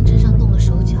在这根针上动了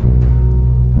手脚，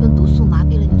用毒素麻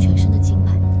痹了你全身的经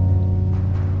脉，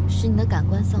使你的感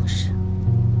官丧失，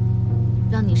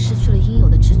让你失去了应有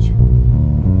的知觉。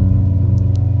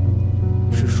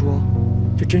是说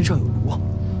这针上有毒？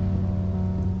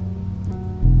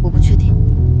我不确定，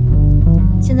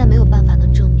现在没有办法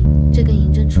能证明这根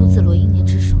银针出自罗英年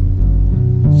之手，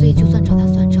所以就算找他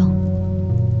算账，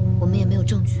我们也没有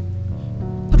证据。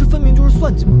他这分明就是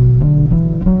算计嘛！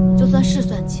就算是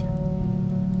算计，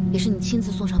也是你亲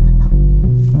自送上门的。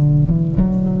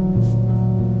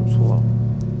错了。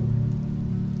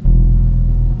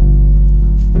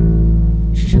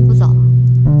时辰不早了，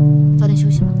早点休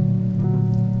息吧。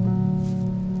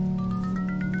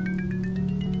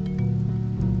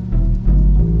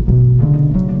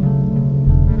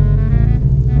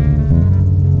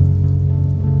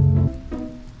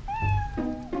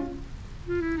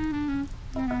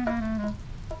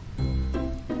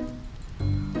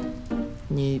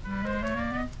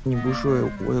你不睡，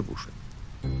我也不睡。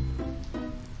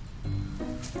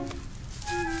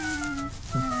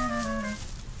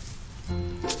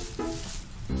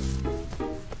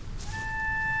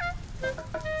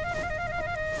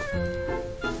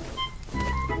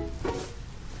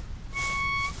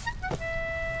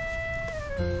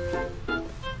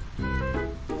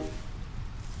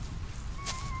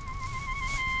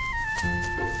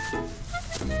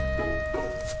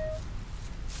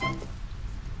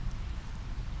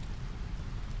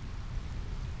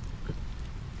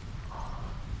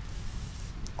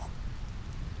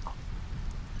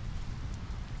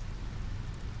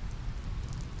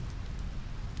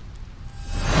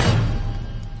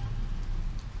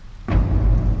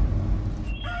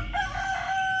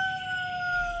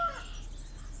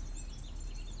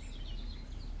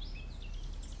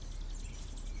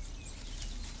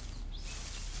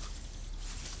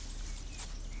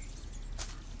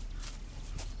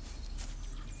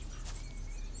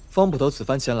方捕头此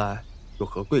番前来，有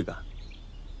何贵干？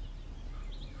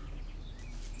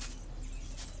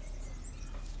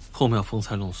后庙风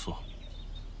餐露宿，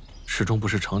始终不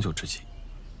是长久之计。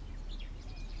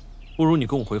不如你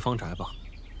跟我回方宅吧，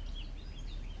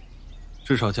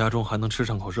至少家中还能吃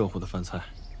上口热乎的饭菜。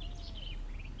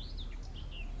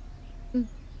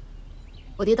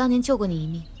我爹当年救过你一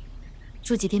命，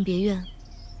住几天别院，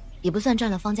也不算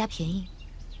占了方家便宜。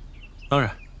当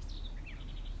然，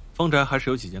方宅还是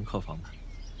有几间客房的，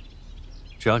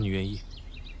只要你愿意，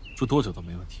住多久都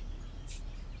没问题。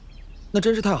那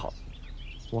真是太好了，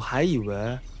我还以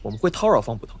为我们会叨扰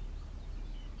方捕头。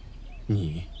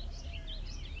你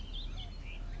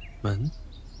门？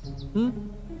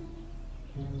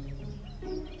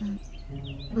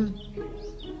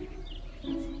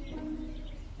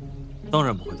当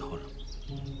然不会叨扰，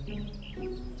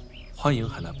欢迎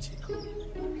还来不及呢。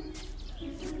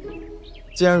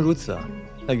既然如此，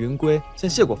那云归先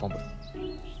谢过方捕头。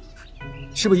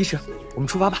事不宜迟，我们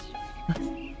出发吧。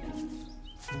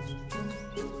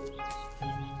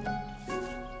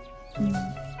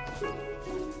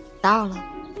打扰了，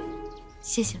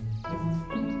谢谢。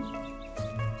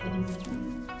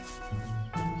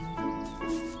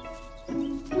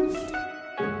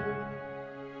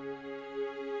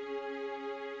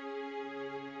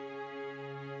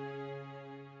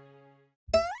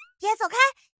别走开，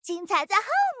精彩在后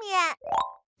面。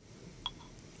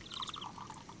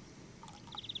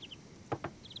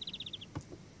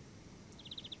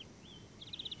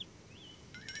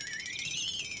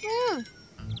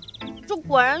这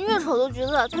果然越丑的橘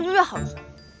子它就越好吃。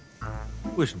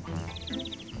为什么？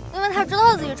因为他知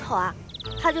道自己丑啊，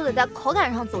他就得在口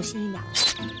感上走心一点，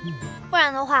不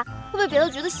然的话会被别的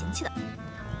局子嫌弃的。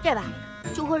这吧，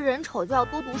就和人丑就要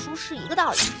多读书是一个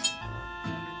道理。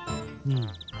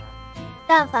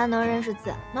但凡能认识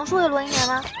字，能输给罗一年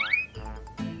吗？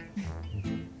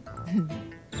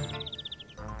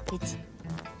别急，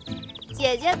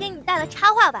姐姐给你带了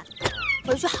插画板，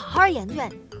回去好好研究研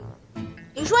究。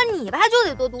你说你吧，就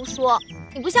得多读书，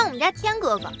你不像我们家天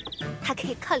哥哥，他可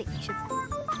以靠脸吃饭。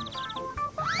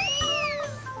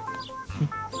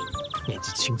年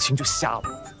纪轻轻就瞎了。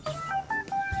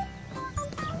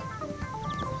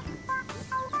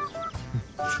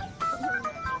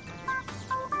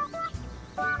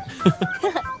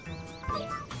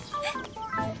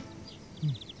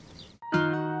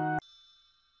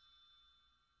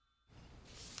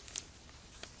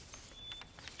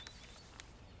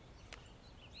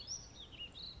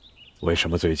为什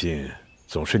么最近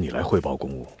总是你来汇报公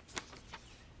务？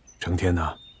成天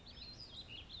呢？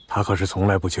他可是从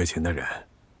来不缺勤的人。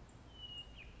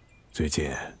最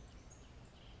近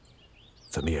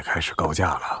怎么也开始告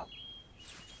假了？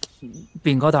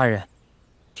禀告大人，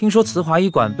听说慈华医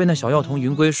馆被那小药童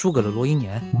云归输给了罗英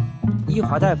年，依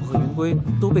华大夫和云归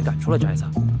都被赶出了宅子。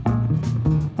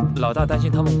老大担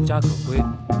心他们无家可归，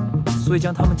所以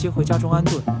将他们接回家中安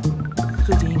顿。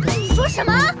最近应该……你说什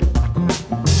么？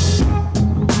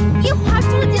依华住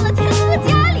进了天哥的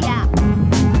家里？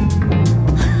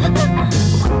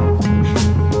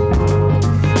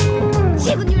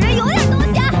这个女人有点东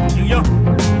西啊！英英，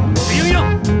李英英，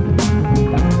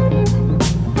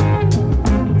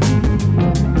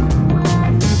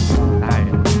大人，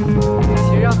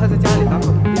其实让她在家里当个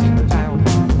不定时的炸药桶，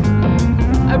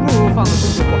还不如放个出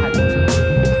去祸害同事。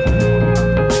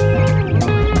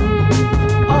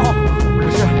哦，不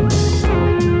是，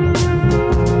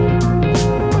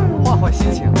换换心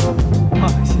情，换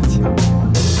换心情。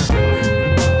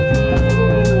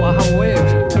我也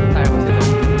是，大人，我先走。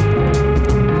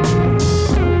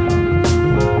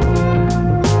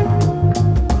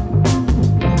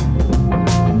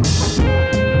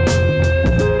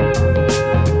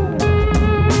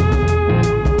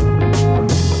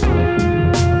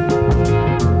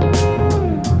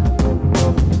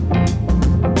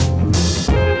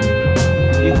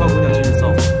樱花姑娘今日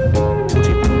造访，不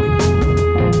止有什么备考。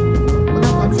我那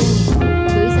房间里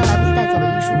有一箱来不及带走的医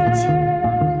术武器，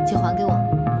请还给我。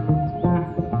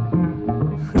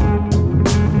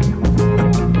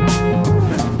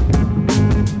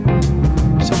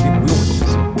想必不用我提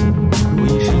醒，罗医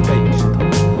师应该也知道，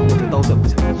我这刀在我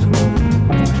家里存留，不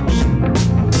少事。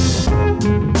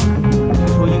听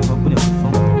说樱花姑娘与方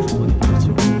老是多年之交，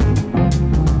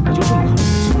你就这么看不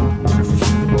起我，是不是？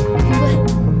云归，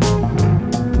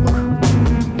不可，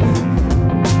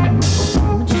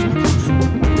我们只是来读书，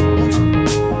不要吵。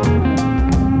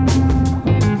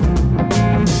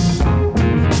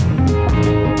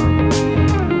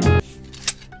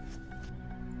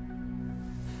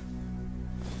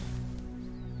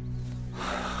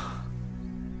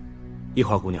依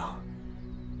华姑娘，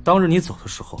当日你走的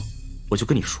时候，我就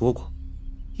跟你说过，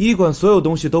医馆所有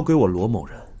东西都归我罗某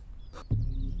人。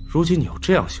如今你又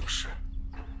这样行事，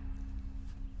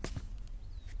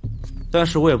但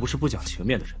是我也不是不讲情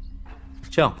面的人。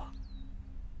这样吧，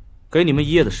给你们1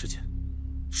夜的时间，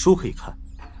书可以看，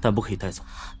但不可以带走。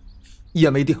一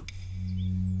言为定。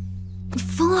你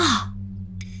疯了！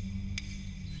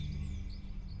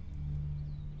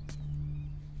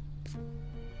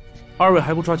二位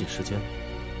还不抓紧时间？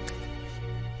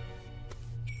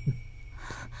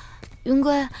云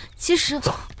归，其实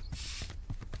走。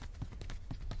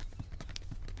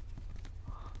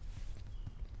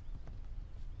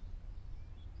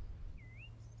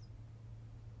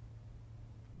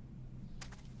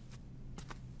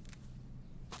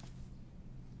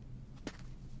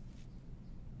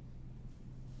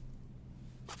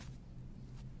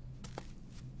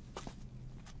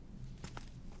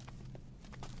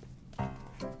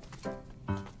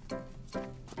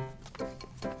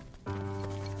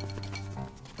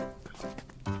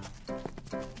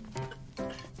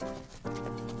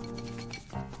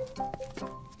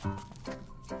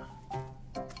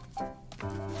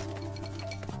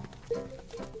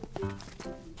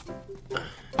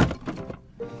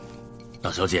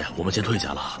大小姐，我们先退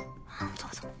下了。走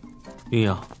走。英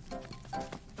阳，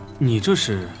你这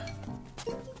是？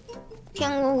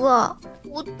天哥哥，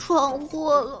我闯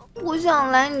祸了，我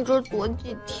想来你这儿躲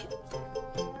几天。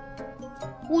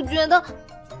我觉得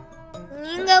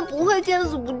你应该不会见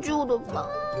死不救的吧？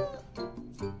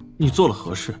你做了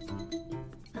何事？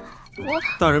我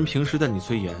大人平时待你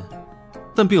虽严，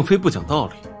但并非不讲道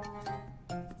理。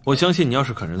我相信你要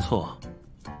是肯认错，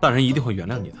大人一定会原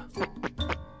谅你的。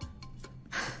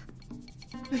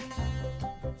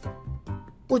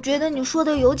我觉得你说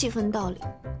的有几分道理。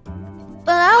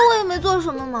本来我也没做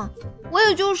什么嘛，我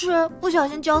也就是不小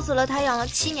心浇死了他养了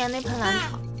7年那盆兰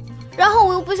草，然后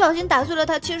我又不小心打碎了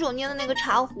他亲手捏的那个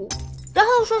茶壶，然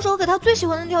后又顺手给他最喜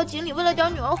欢的那条锦鲤喂了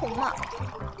点女儿红嘛。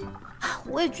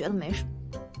我也觉得没什么。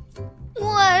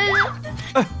我还是……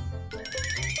哎，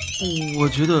我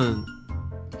觉得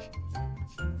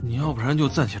你要不然就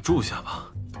暂且住下吧。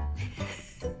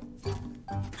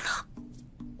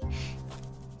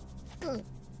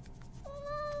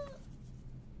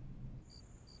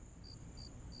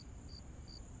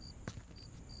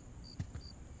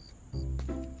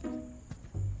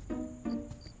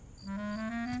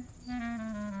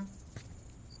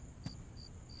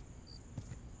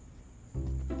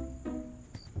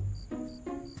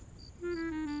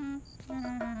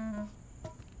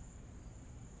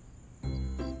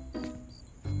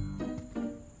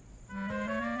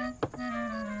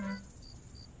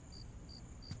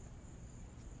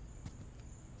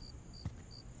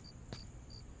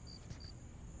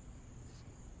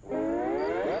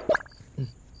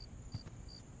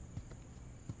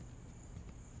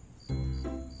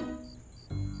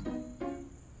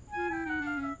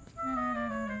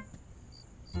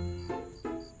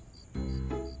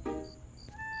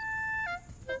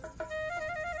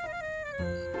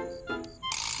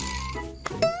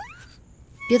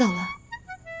别捣乱。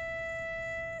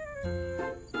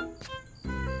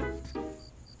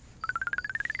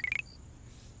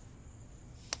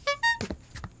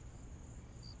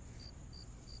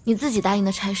你自己答应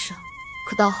的差事，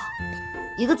可倒好，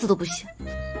一个字都不写。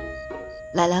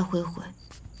来来回回，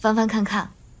翻翻看看，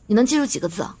你能记住几个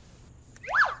字啊？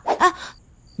哎，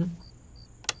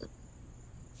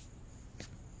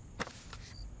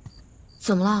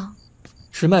怎么了？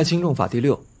持脉轻重法第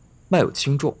6，脉有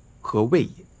轻重，何谓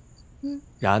也？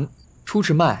然出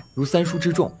持脉如3书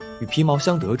之重，与皮毛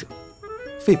相得者，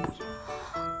肺部也。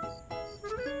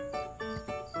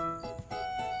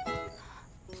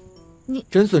你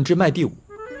诊损之脉第5，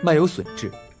脉有损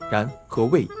滞，然何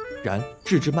谓也？然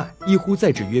治之脉，一呼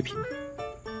再治曰平。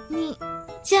你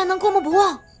竟然能过目不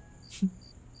忘？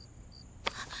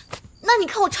那你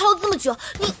看我抄了这么久，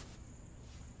你……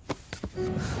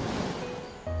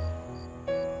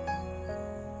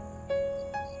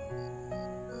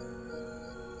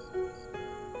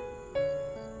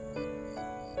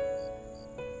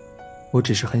我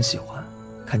只是很喜欢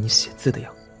看你写字的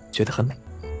样子，觉得很美。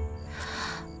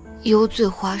油嘴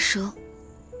滑舌。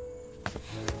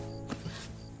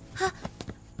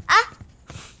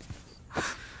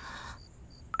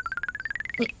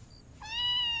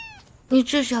你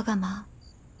这是要干嘛？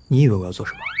你以为我要做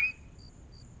什么？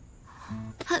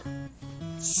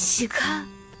起开！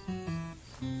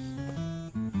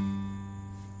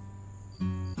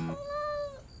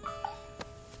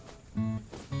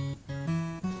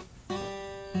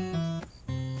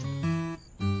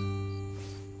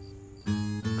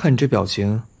看你这表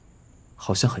情，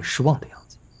好像很失望的样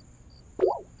子。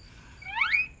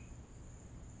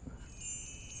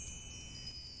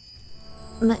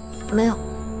没有。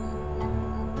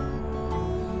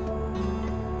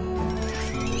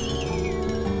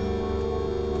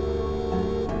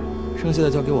剩下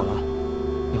的交给我了，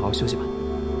你好好休息吧。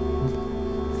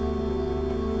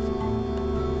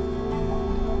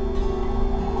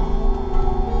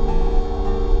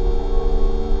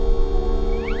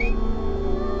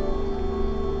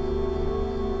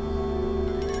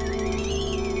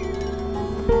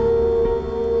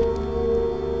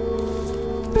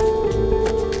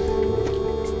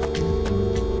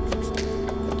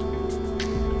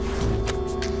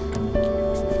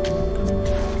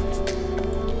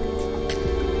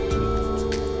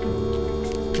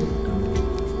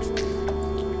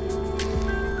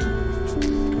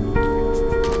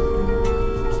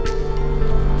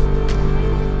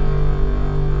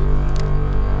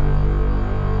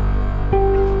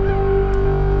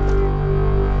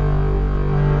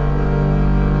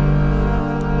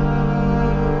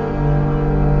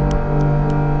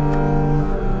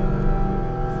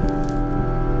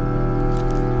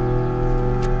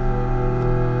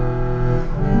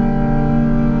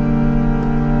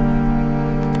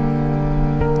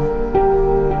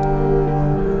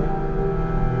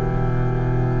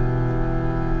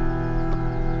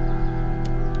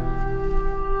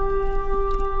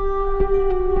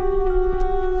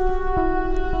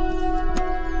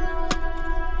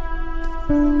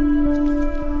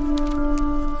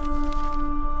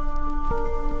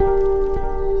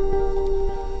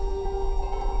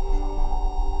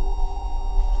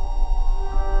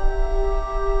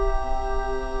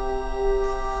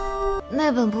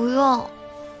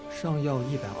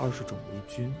120种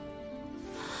为君。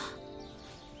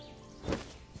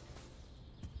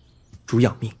主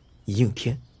养命，一应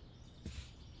天。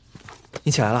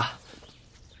你起来了。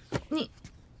你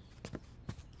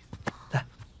来，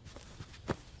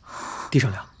地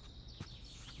上凉。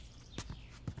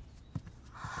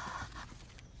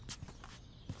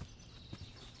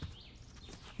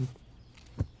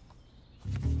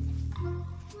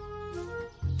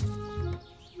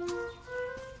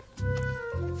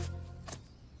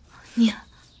你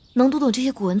能读懂这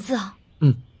些古文字啊？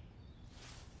嗯。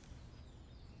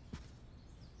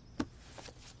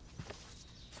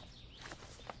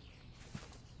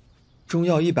中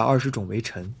药120种为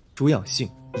臣，主养性，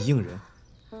以应人；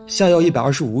下药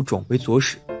125种为佐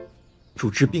使，主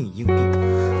治病以应病。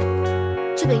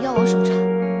这本药王手抄，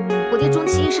我爹终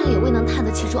其一生也未能探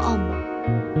得其中奥秘。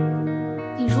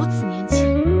你如此年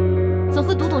轻，怎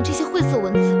会读懂这些晦涩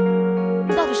文字？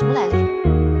你到底什么来历？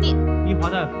你依华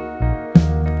大夫。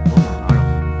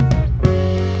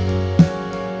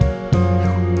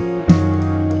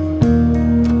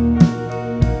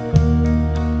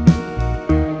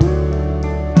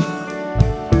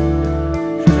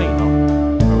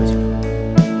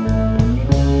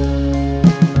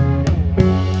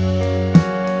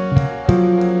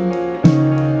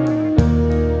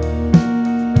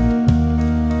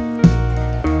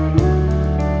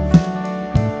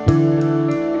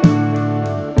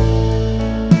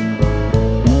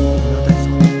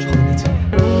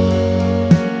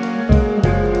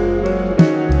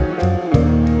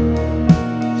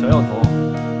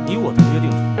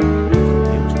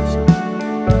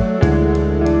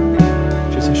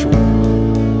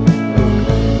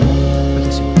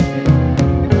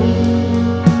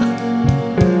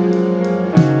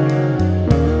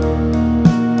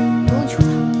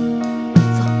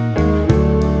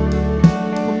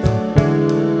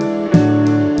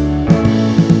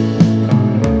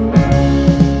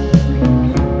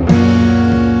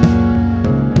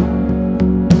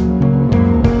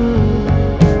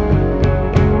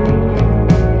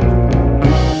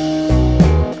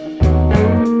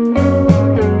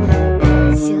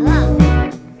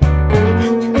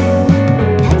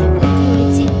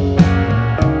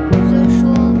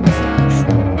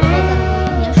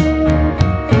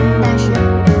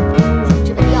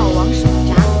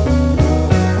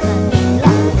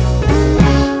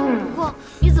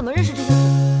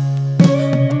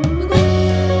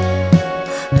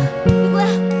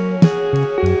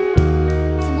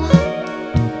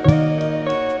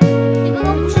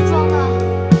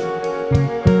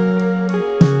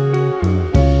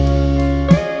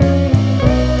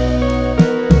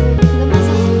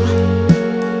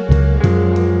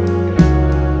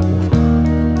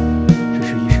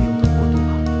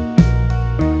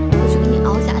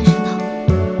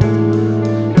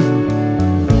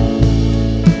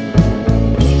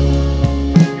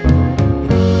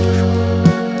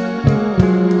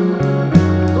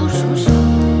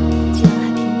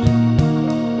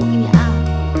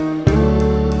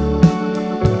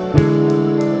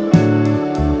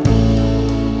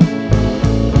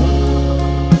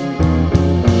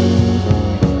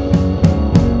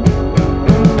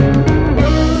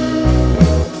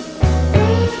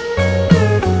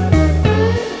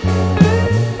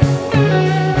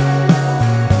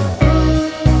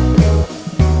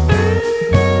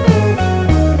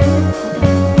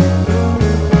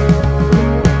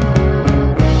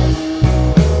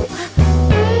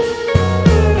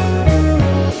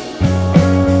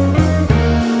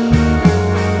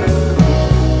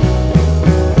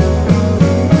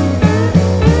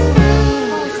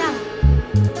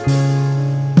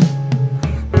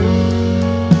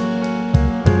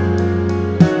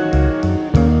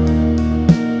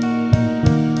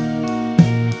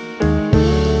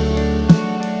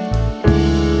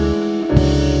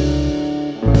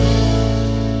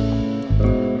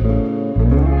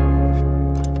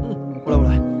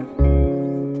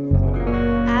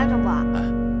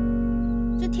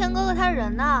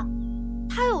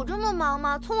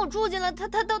从我住进来，他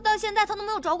到现在他都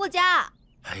没有着过家。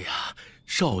哎呀，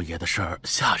少爷的事儿，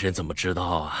下人怎么知道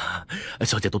啊？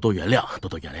小姐多多原谅，多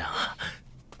多原谅啊！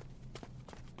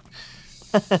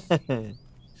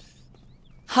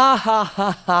哈哈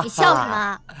哈哈！你笑什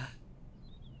么？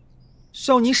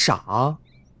笑你傻？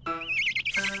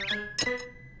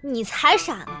你才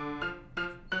傻呢！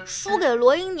输给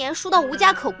罗英年，输到无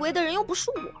家可归的人又不是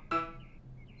我。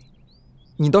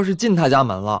你倒是进他家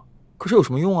门了，可是有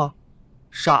什么用啊？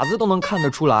傻子都能看得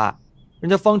出来，人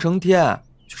家方成天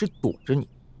就是躲着你。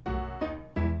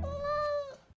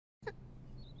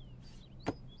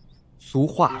俗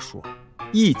话说，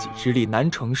一己之力难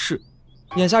成事，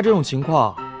眼下这种情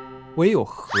况，唯有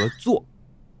合作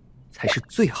才是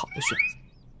最好的选择。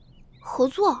合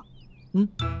作？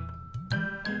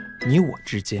你我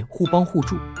之间互帮互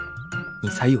助，你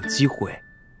才有机会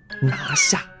拿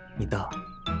下你的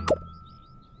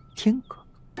天哥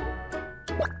哥。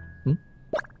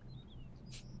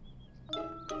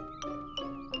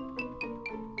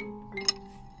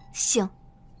行，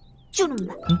就这么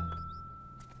办。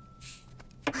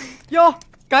哟，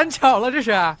赶巧了，这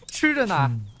是吃着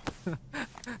呢。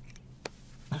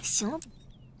行了，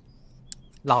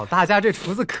老大家这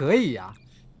厨子可以呀，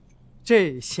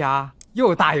这虾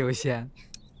又大又鲜，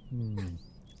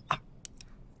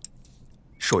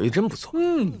手艺真不错。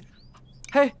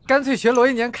嘿，干脆学罗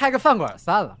一年开个饭馆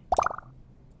算了。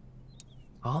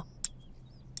啊？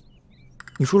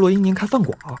你说罗一年开饭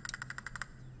馆？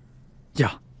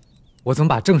呀，我怎么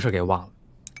把正事给忘了？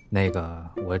那个，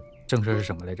我正事是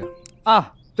什么来着？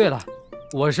啊，对了，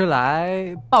我是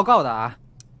来报告的啊。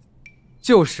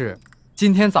就是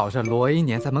今天早上罗一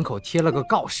年在门口贴了个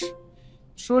告示，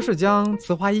说是将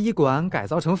慈华医馆改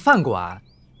造成饭馆，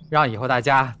让以后大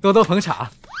家多多捧场。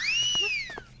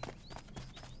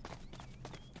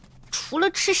除了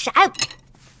吃啥也不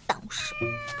耽误事。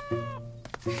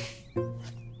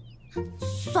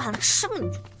算了，吃吧你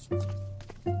就。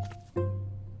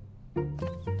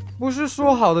不是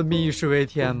说好的民以食为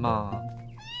天吗？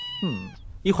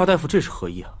依华大夫，这是何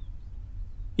意啊？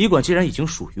医馆既然已经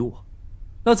属于我，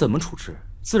那怎么处置，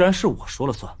自然是我说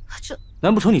了算。这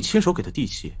难不成你亲手给的地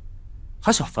契，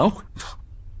还想反悔不成？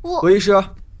罗医师，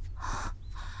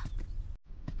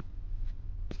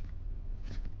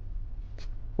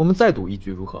我们再赌一局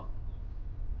如何？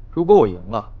如果我赢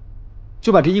了，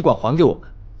就把这医馆还给我们。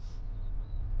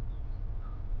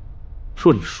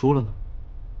若你输了呢？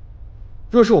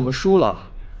若是我们输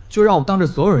了，就让我当着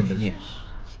所有人的面，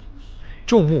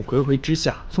众目睽睽之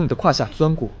下从你的胯下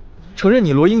钻过，承认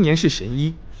你罗英年是神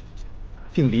医，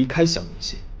并离开祥云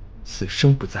县，此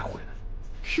生不再回来。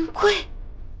云归，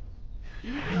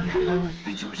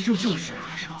就是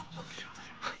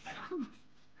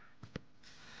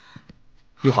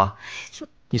玉华，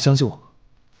你相信我吗？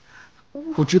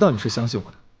我知道你是相信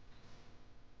我的。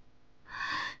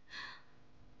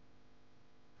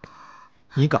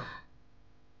你敢？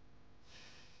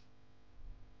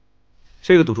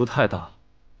这个赌注太大，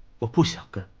我不想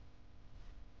跟。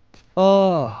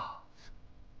啊，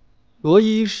罗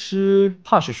医师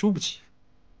怕是输不起。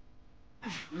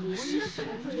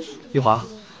玉华，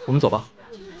我们走吧。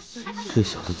这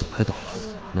小子走开捣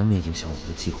乱，难免影响我们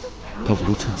的计划，倒不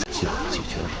如趁此机会解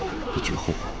决了，以绝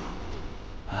后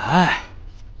患。哎，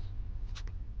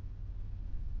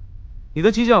你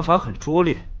的激将法很拙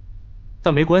劣，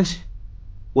但没关系，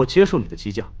我接受你的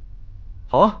激将。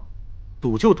好啊，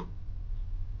赌就赌。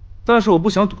但是我不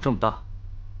想赌这么大。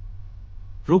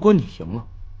如果你赢了，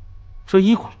这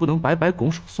医馆不能白白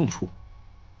拱手送出，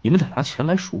你们得拿钱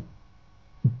来赎。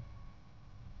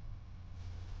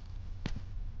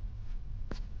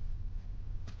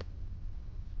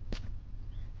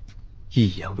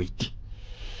一言为定。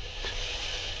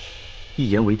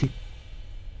一言为定。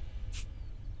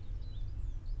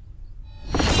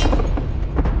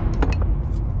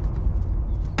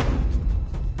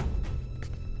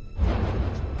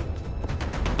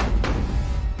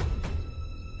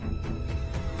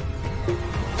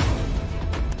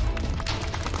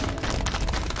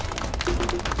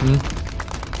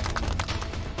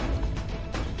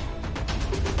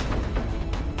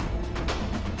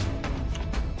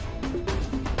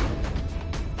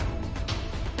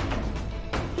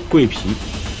桂皮、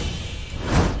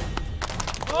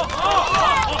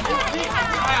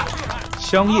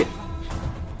香叶、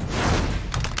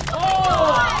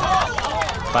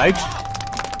白芷、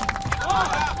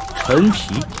陈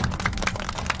皮、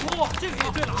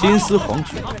金丝黄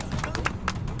菊、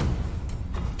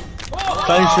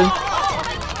丹参、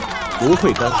芦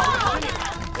荟干、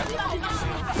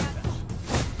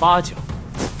八角、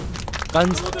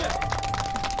甘草、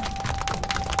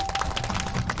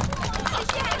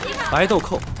白豆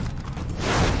蔻、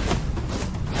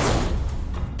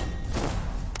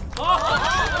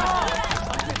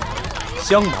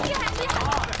香茅、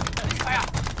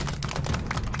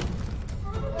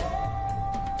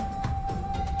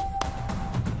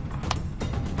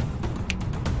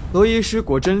罗医师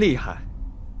果真厉害，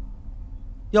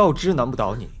药汁难不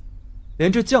倒你，连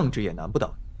这酱汁也难不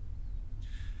倒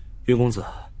你。云公子，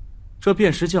这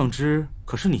辨识酱汁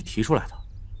可是你提出来的，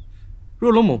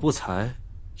若龙某不才，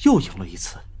又赢了一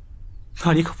次，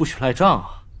那你可不许赖账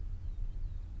啊！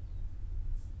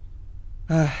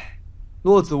唉，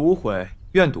落子无悔，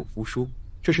愿赌服输，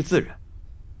这是自然。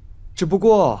只不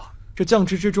过这酱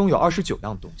汁之中有29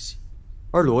样东西，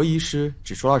而罗医师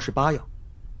只说了28样。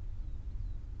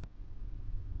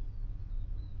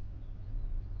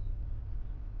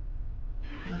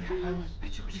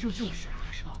就是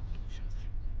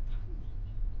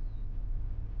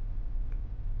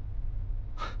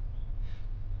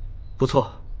不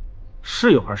错，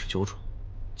是有29种，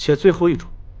且最后一种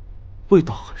味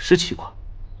道很是奇怪。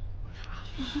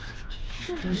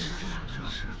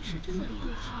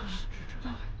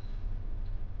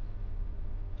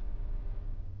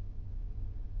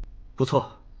不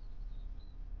错，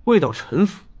味道沉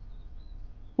浮，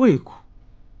味苦，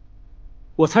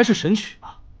我猜是神曲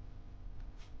吧。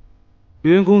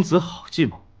云公子好计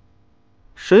谋，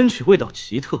神曲味道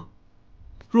奇特，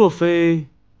若非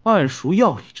暗熟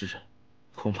药理之人，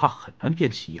恐怕很难辨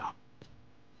其一二。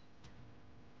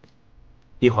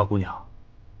一华姑娘，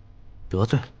得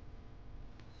罪了。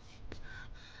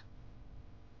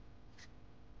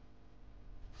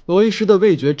罗医师的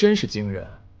味觉真是惊人，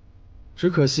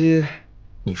只可惜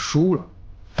你输了。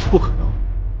不可能，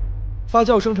发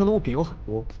酵生成的物品有很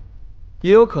多，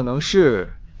也有可能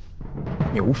是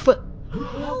牛粪。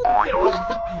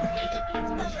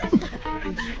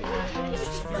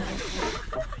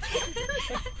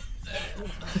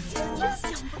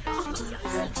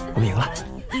我明了。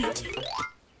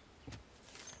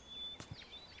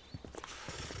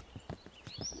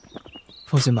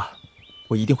放心吧，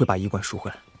我一定会把医馆赎回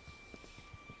来。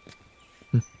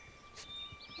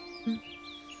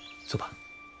走吧。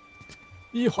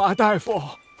依华大夫，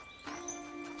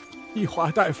依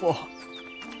华大夫，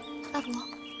大夫，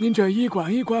您这医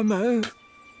馆一关门，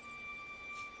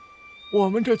我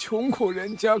们这穷苦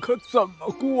人家可怎么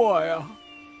过呀？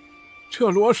这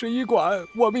罗氏医馆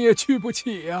我们也去不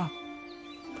起呀。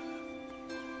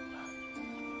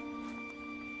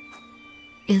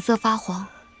脸色发黄，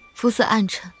肤色暗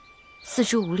沉，四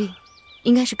肢无力，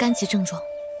应该是肝气症状。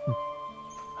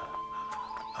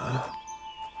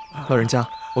老人家，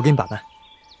我给你把脉。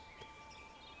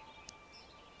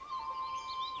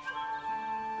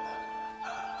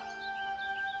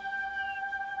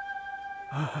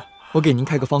我给您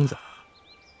开个方子：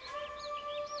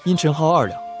茵陈蒿2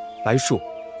两，白术、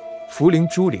茯苓、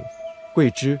猪苓、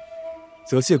桂枝、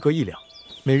泽泻各1两，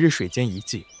每日水煎1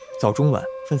剂，早中晚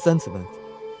分3次温服，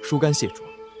疏肝泻浊。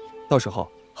到时候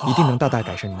一定能大大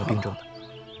改善您的病症的。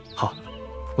好，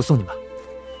我送你吧。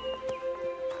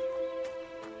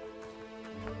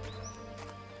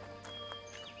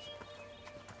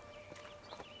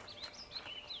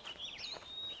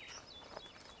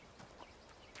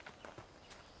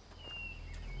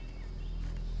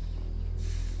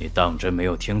你当真没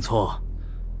有听错？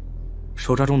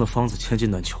手札中的方子千金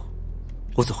难求，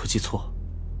我怎会记错？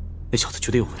那小子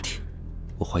绝对有问题，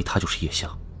我怀疑他就是叶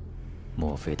向。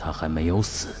莫非他还没有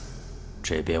死？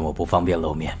这边我不方便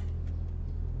露面，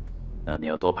那你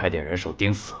要多派点人手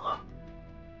盯死了。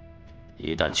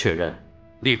一旦确认，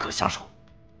立刻下手。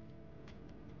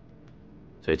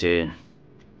最近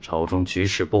朝中局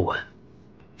势不稳，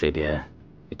这边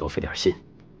你多费点心。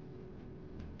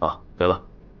啊，对了。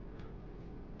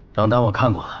账单我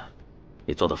看过了，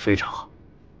你做得非常好。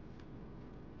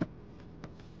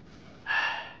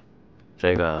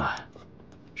这个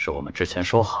是我们之前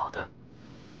说好的，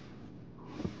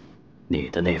你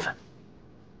的那份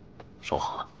收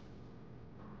好了。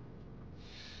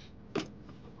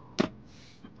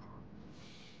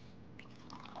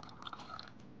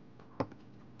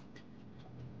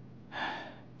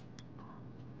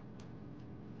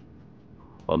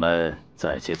我们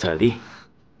再接再厉。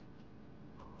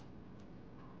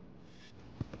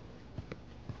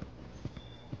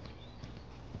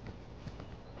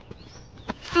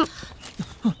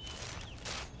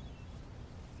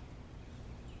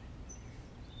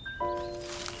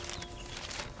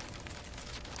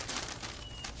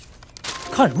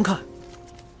看什么看？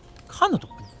看得懂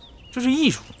你，这是艺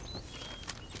术。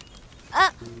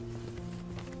哎，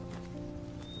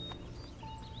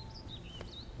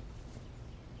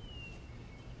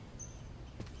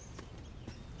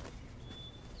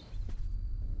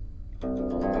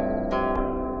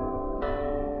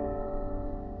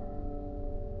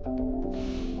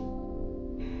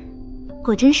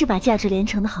果真是把价值连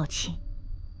城的好棋。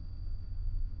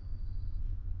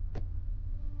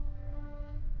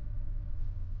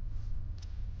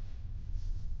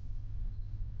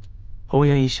红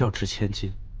颜一笑值千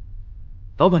金，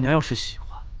老板娘要是喜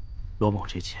欢，罗某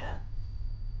这钱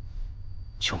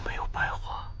就没有白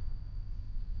花。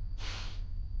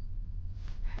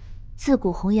自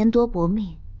古红颜多薄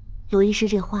命，罗医师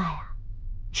这话呀，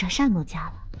惹上奴家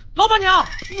了。老板娘，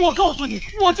我告诉你，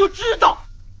我就知道，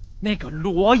那个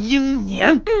罗英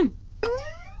年，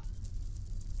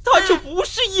就不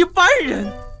是一般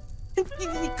人。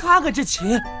你看看这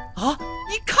琴啊，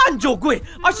一看就贵，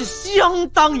而且相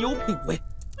当有品味。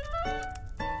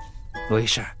罗医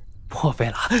师，破费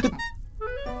了。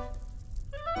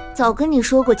早跟你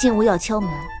说过进屋要敲门，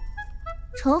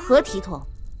成何体统？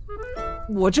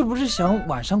我这不是想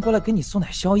晚上过来给你送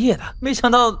点宵夜的，没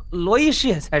想到罗医师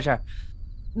也在这儿。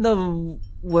那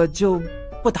我就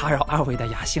不打扰二位的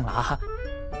雅兴了啊，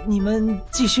你们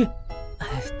继续，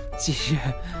继续。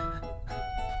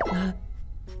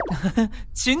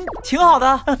琴挺好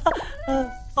的，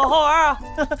好好玩啊！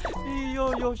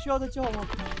有需要的叫我。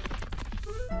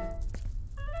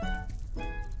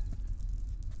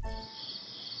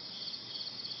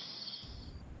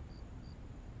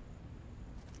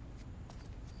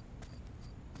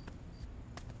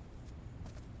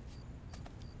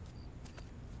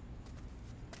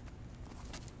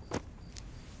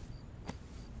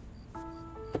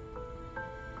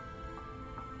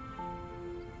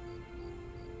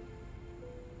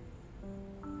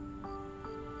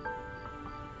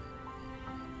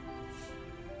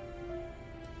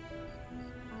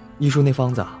医书那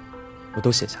方子啊，我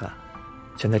都写下来了，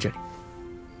全在这里。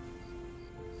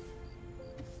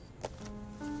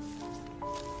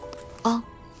哦，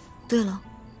对了，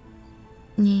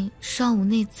你上午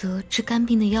那则治肝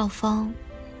病的药方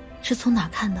是从哪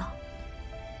看的？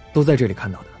都在这里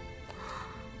看到的。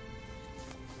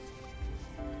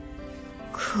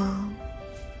可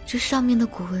这上面的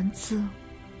古文字，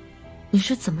你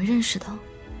是怎么认识的？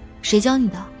谁教你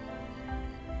的？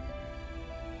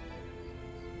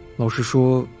老实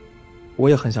说，我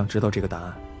也很想知道这个答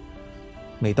案。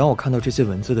每当我看到这些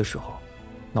文字的时候，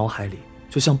脑海里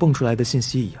就像蹦出来的信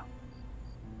息一样，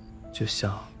就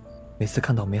像每次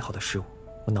看到美好的事物，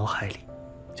我脑海里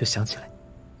就想起了你。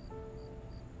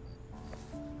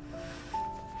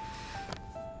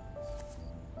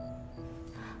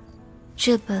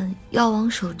这本药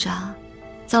王手札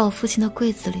在我父亲的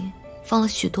柜子里放了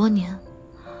许多年，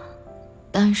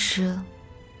但是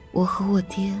我和我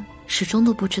爹始终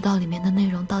都不知道里面的内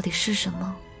容到底是什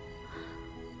么，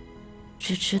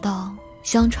只知道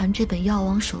相传这本药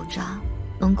王手札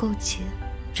能够解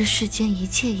这世间一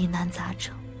切疑难杂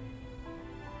症。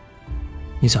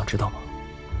你想知道吗？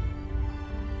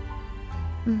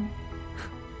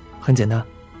很简单，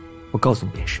我告诉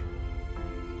你便是。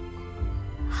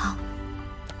好。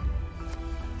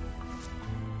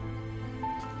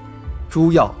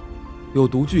诸药有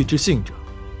毒具之性者，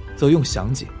则用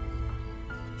详解。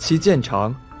其见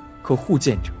长，可护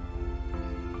见者，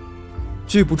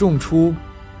具不重出，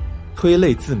推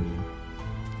类自明。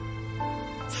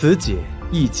此解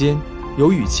意间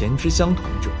有与前之相同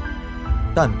者，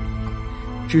但彼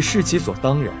只视其所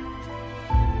当然。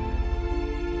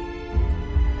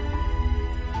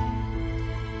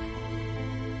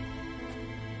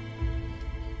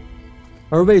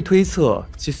而未推测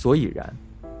其所以然，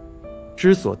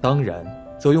知所当然，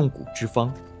则用古之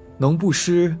方，能不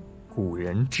失古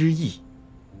人之意。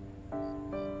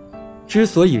之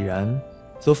所以然，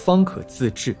则方可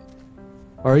自治，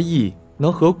而亦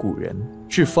能合古人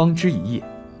治方之一也。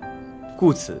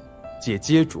故此解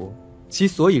皆着其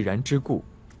所以然之故，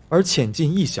而浅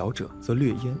近一小者，则略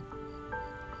焉。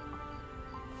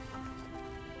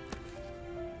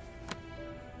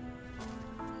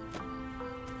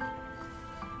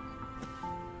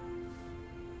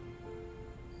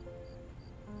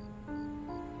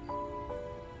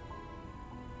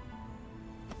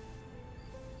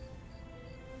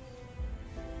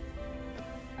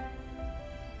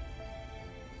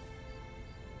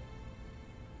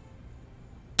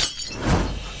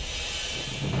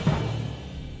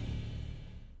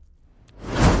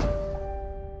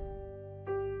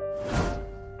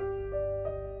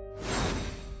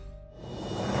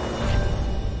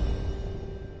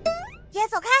别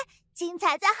走开，精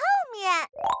彩在后面。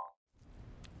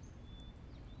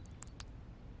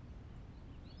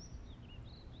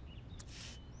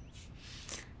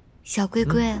小龟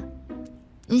龟，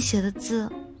你写的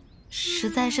字实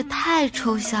在是太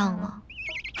抽象了。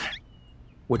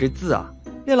我这字啊，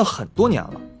练了很多年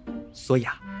了，所以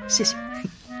啊，谢谢。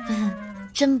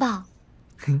真棒。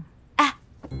哎，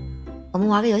我们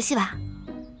玩个游戏吧。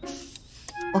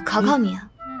我考考你，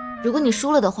如果你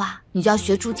输了的话，你就要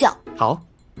学助教。好。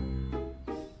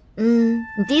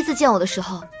你第一次见我的时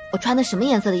候，我穿的什么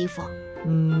颜色的衣服？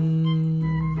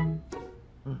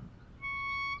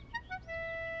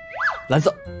蓝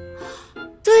色。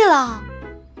对了，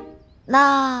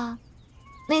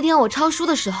那天我抄书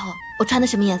的时候，我穿的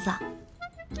什么颜色？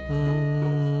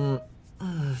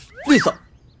绿色。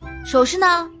首饰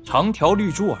呢？长条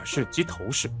绿珠耳饰及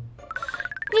头饰。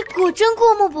你果真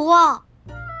过目不忘。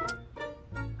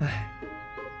哎，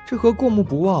这和过目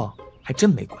不忘还真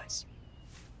没关系。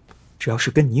只要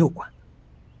是跟你有关的，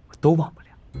我都忘不了。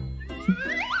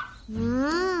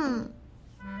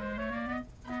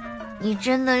你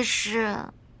真的是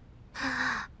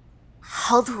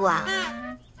好土啊！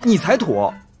你才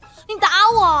土！你打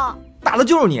我！打的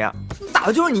就是你，打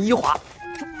的就是你一华！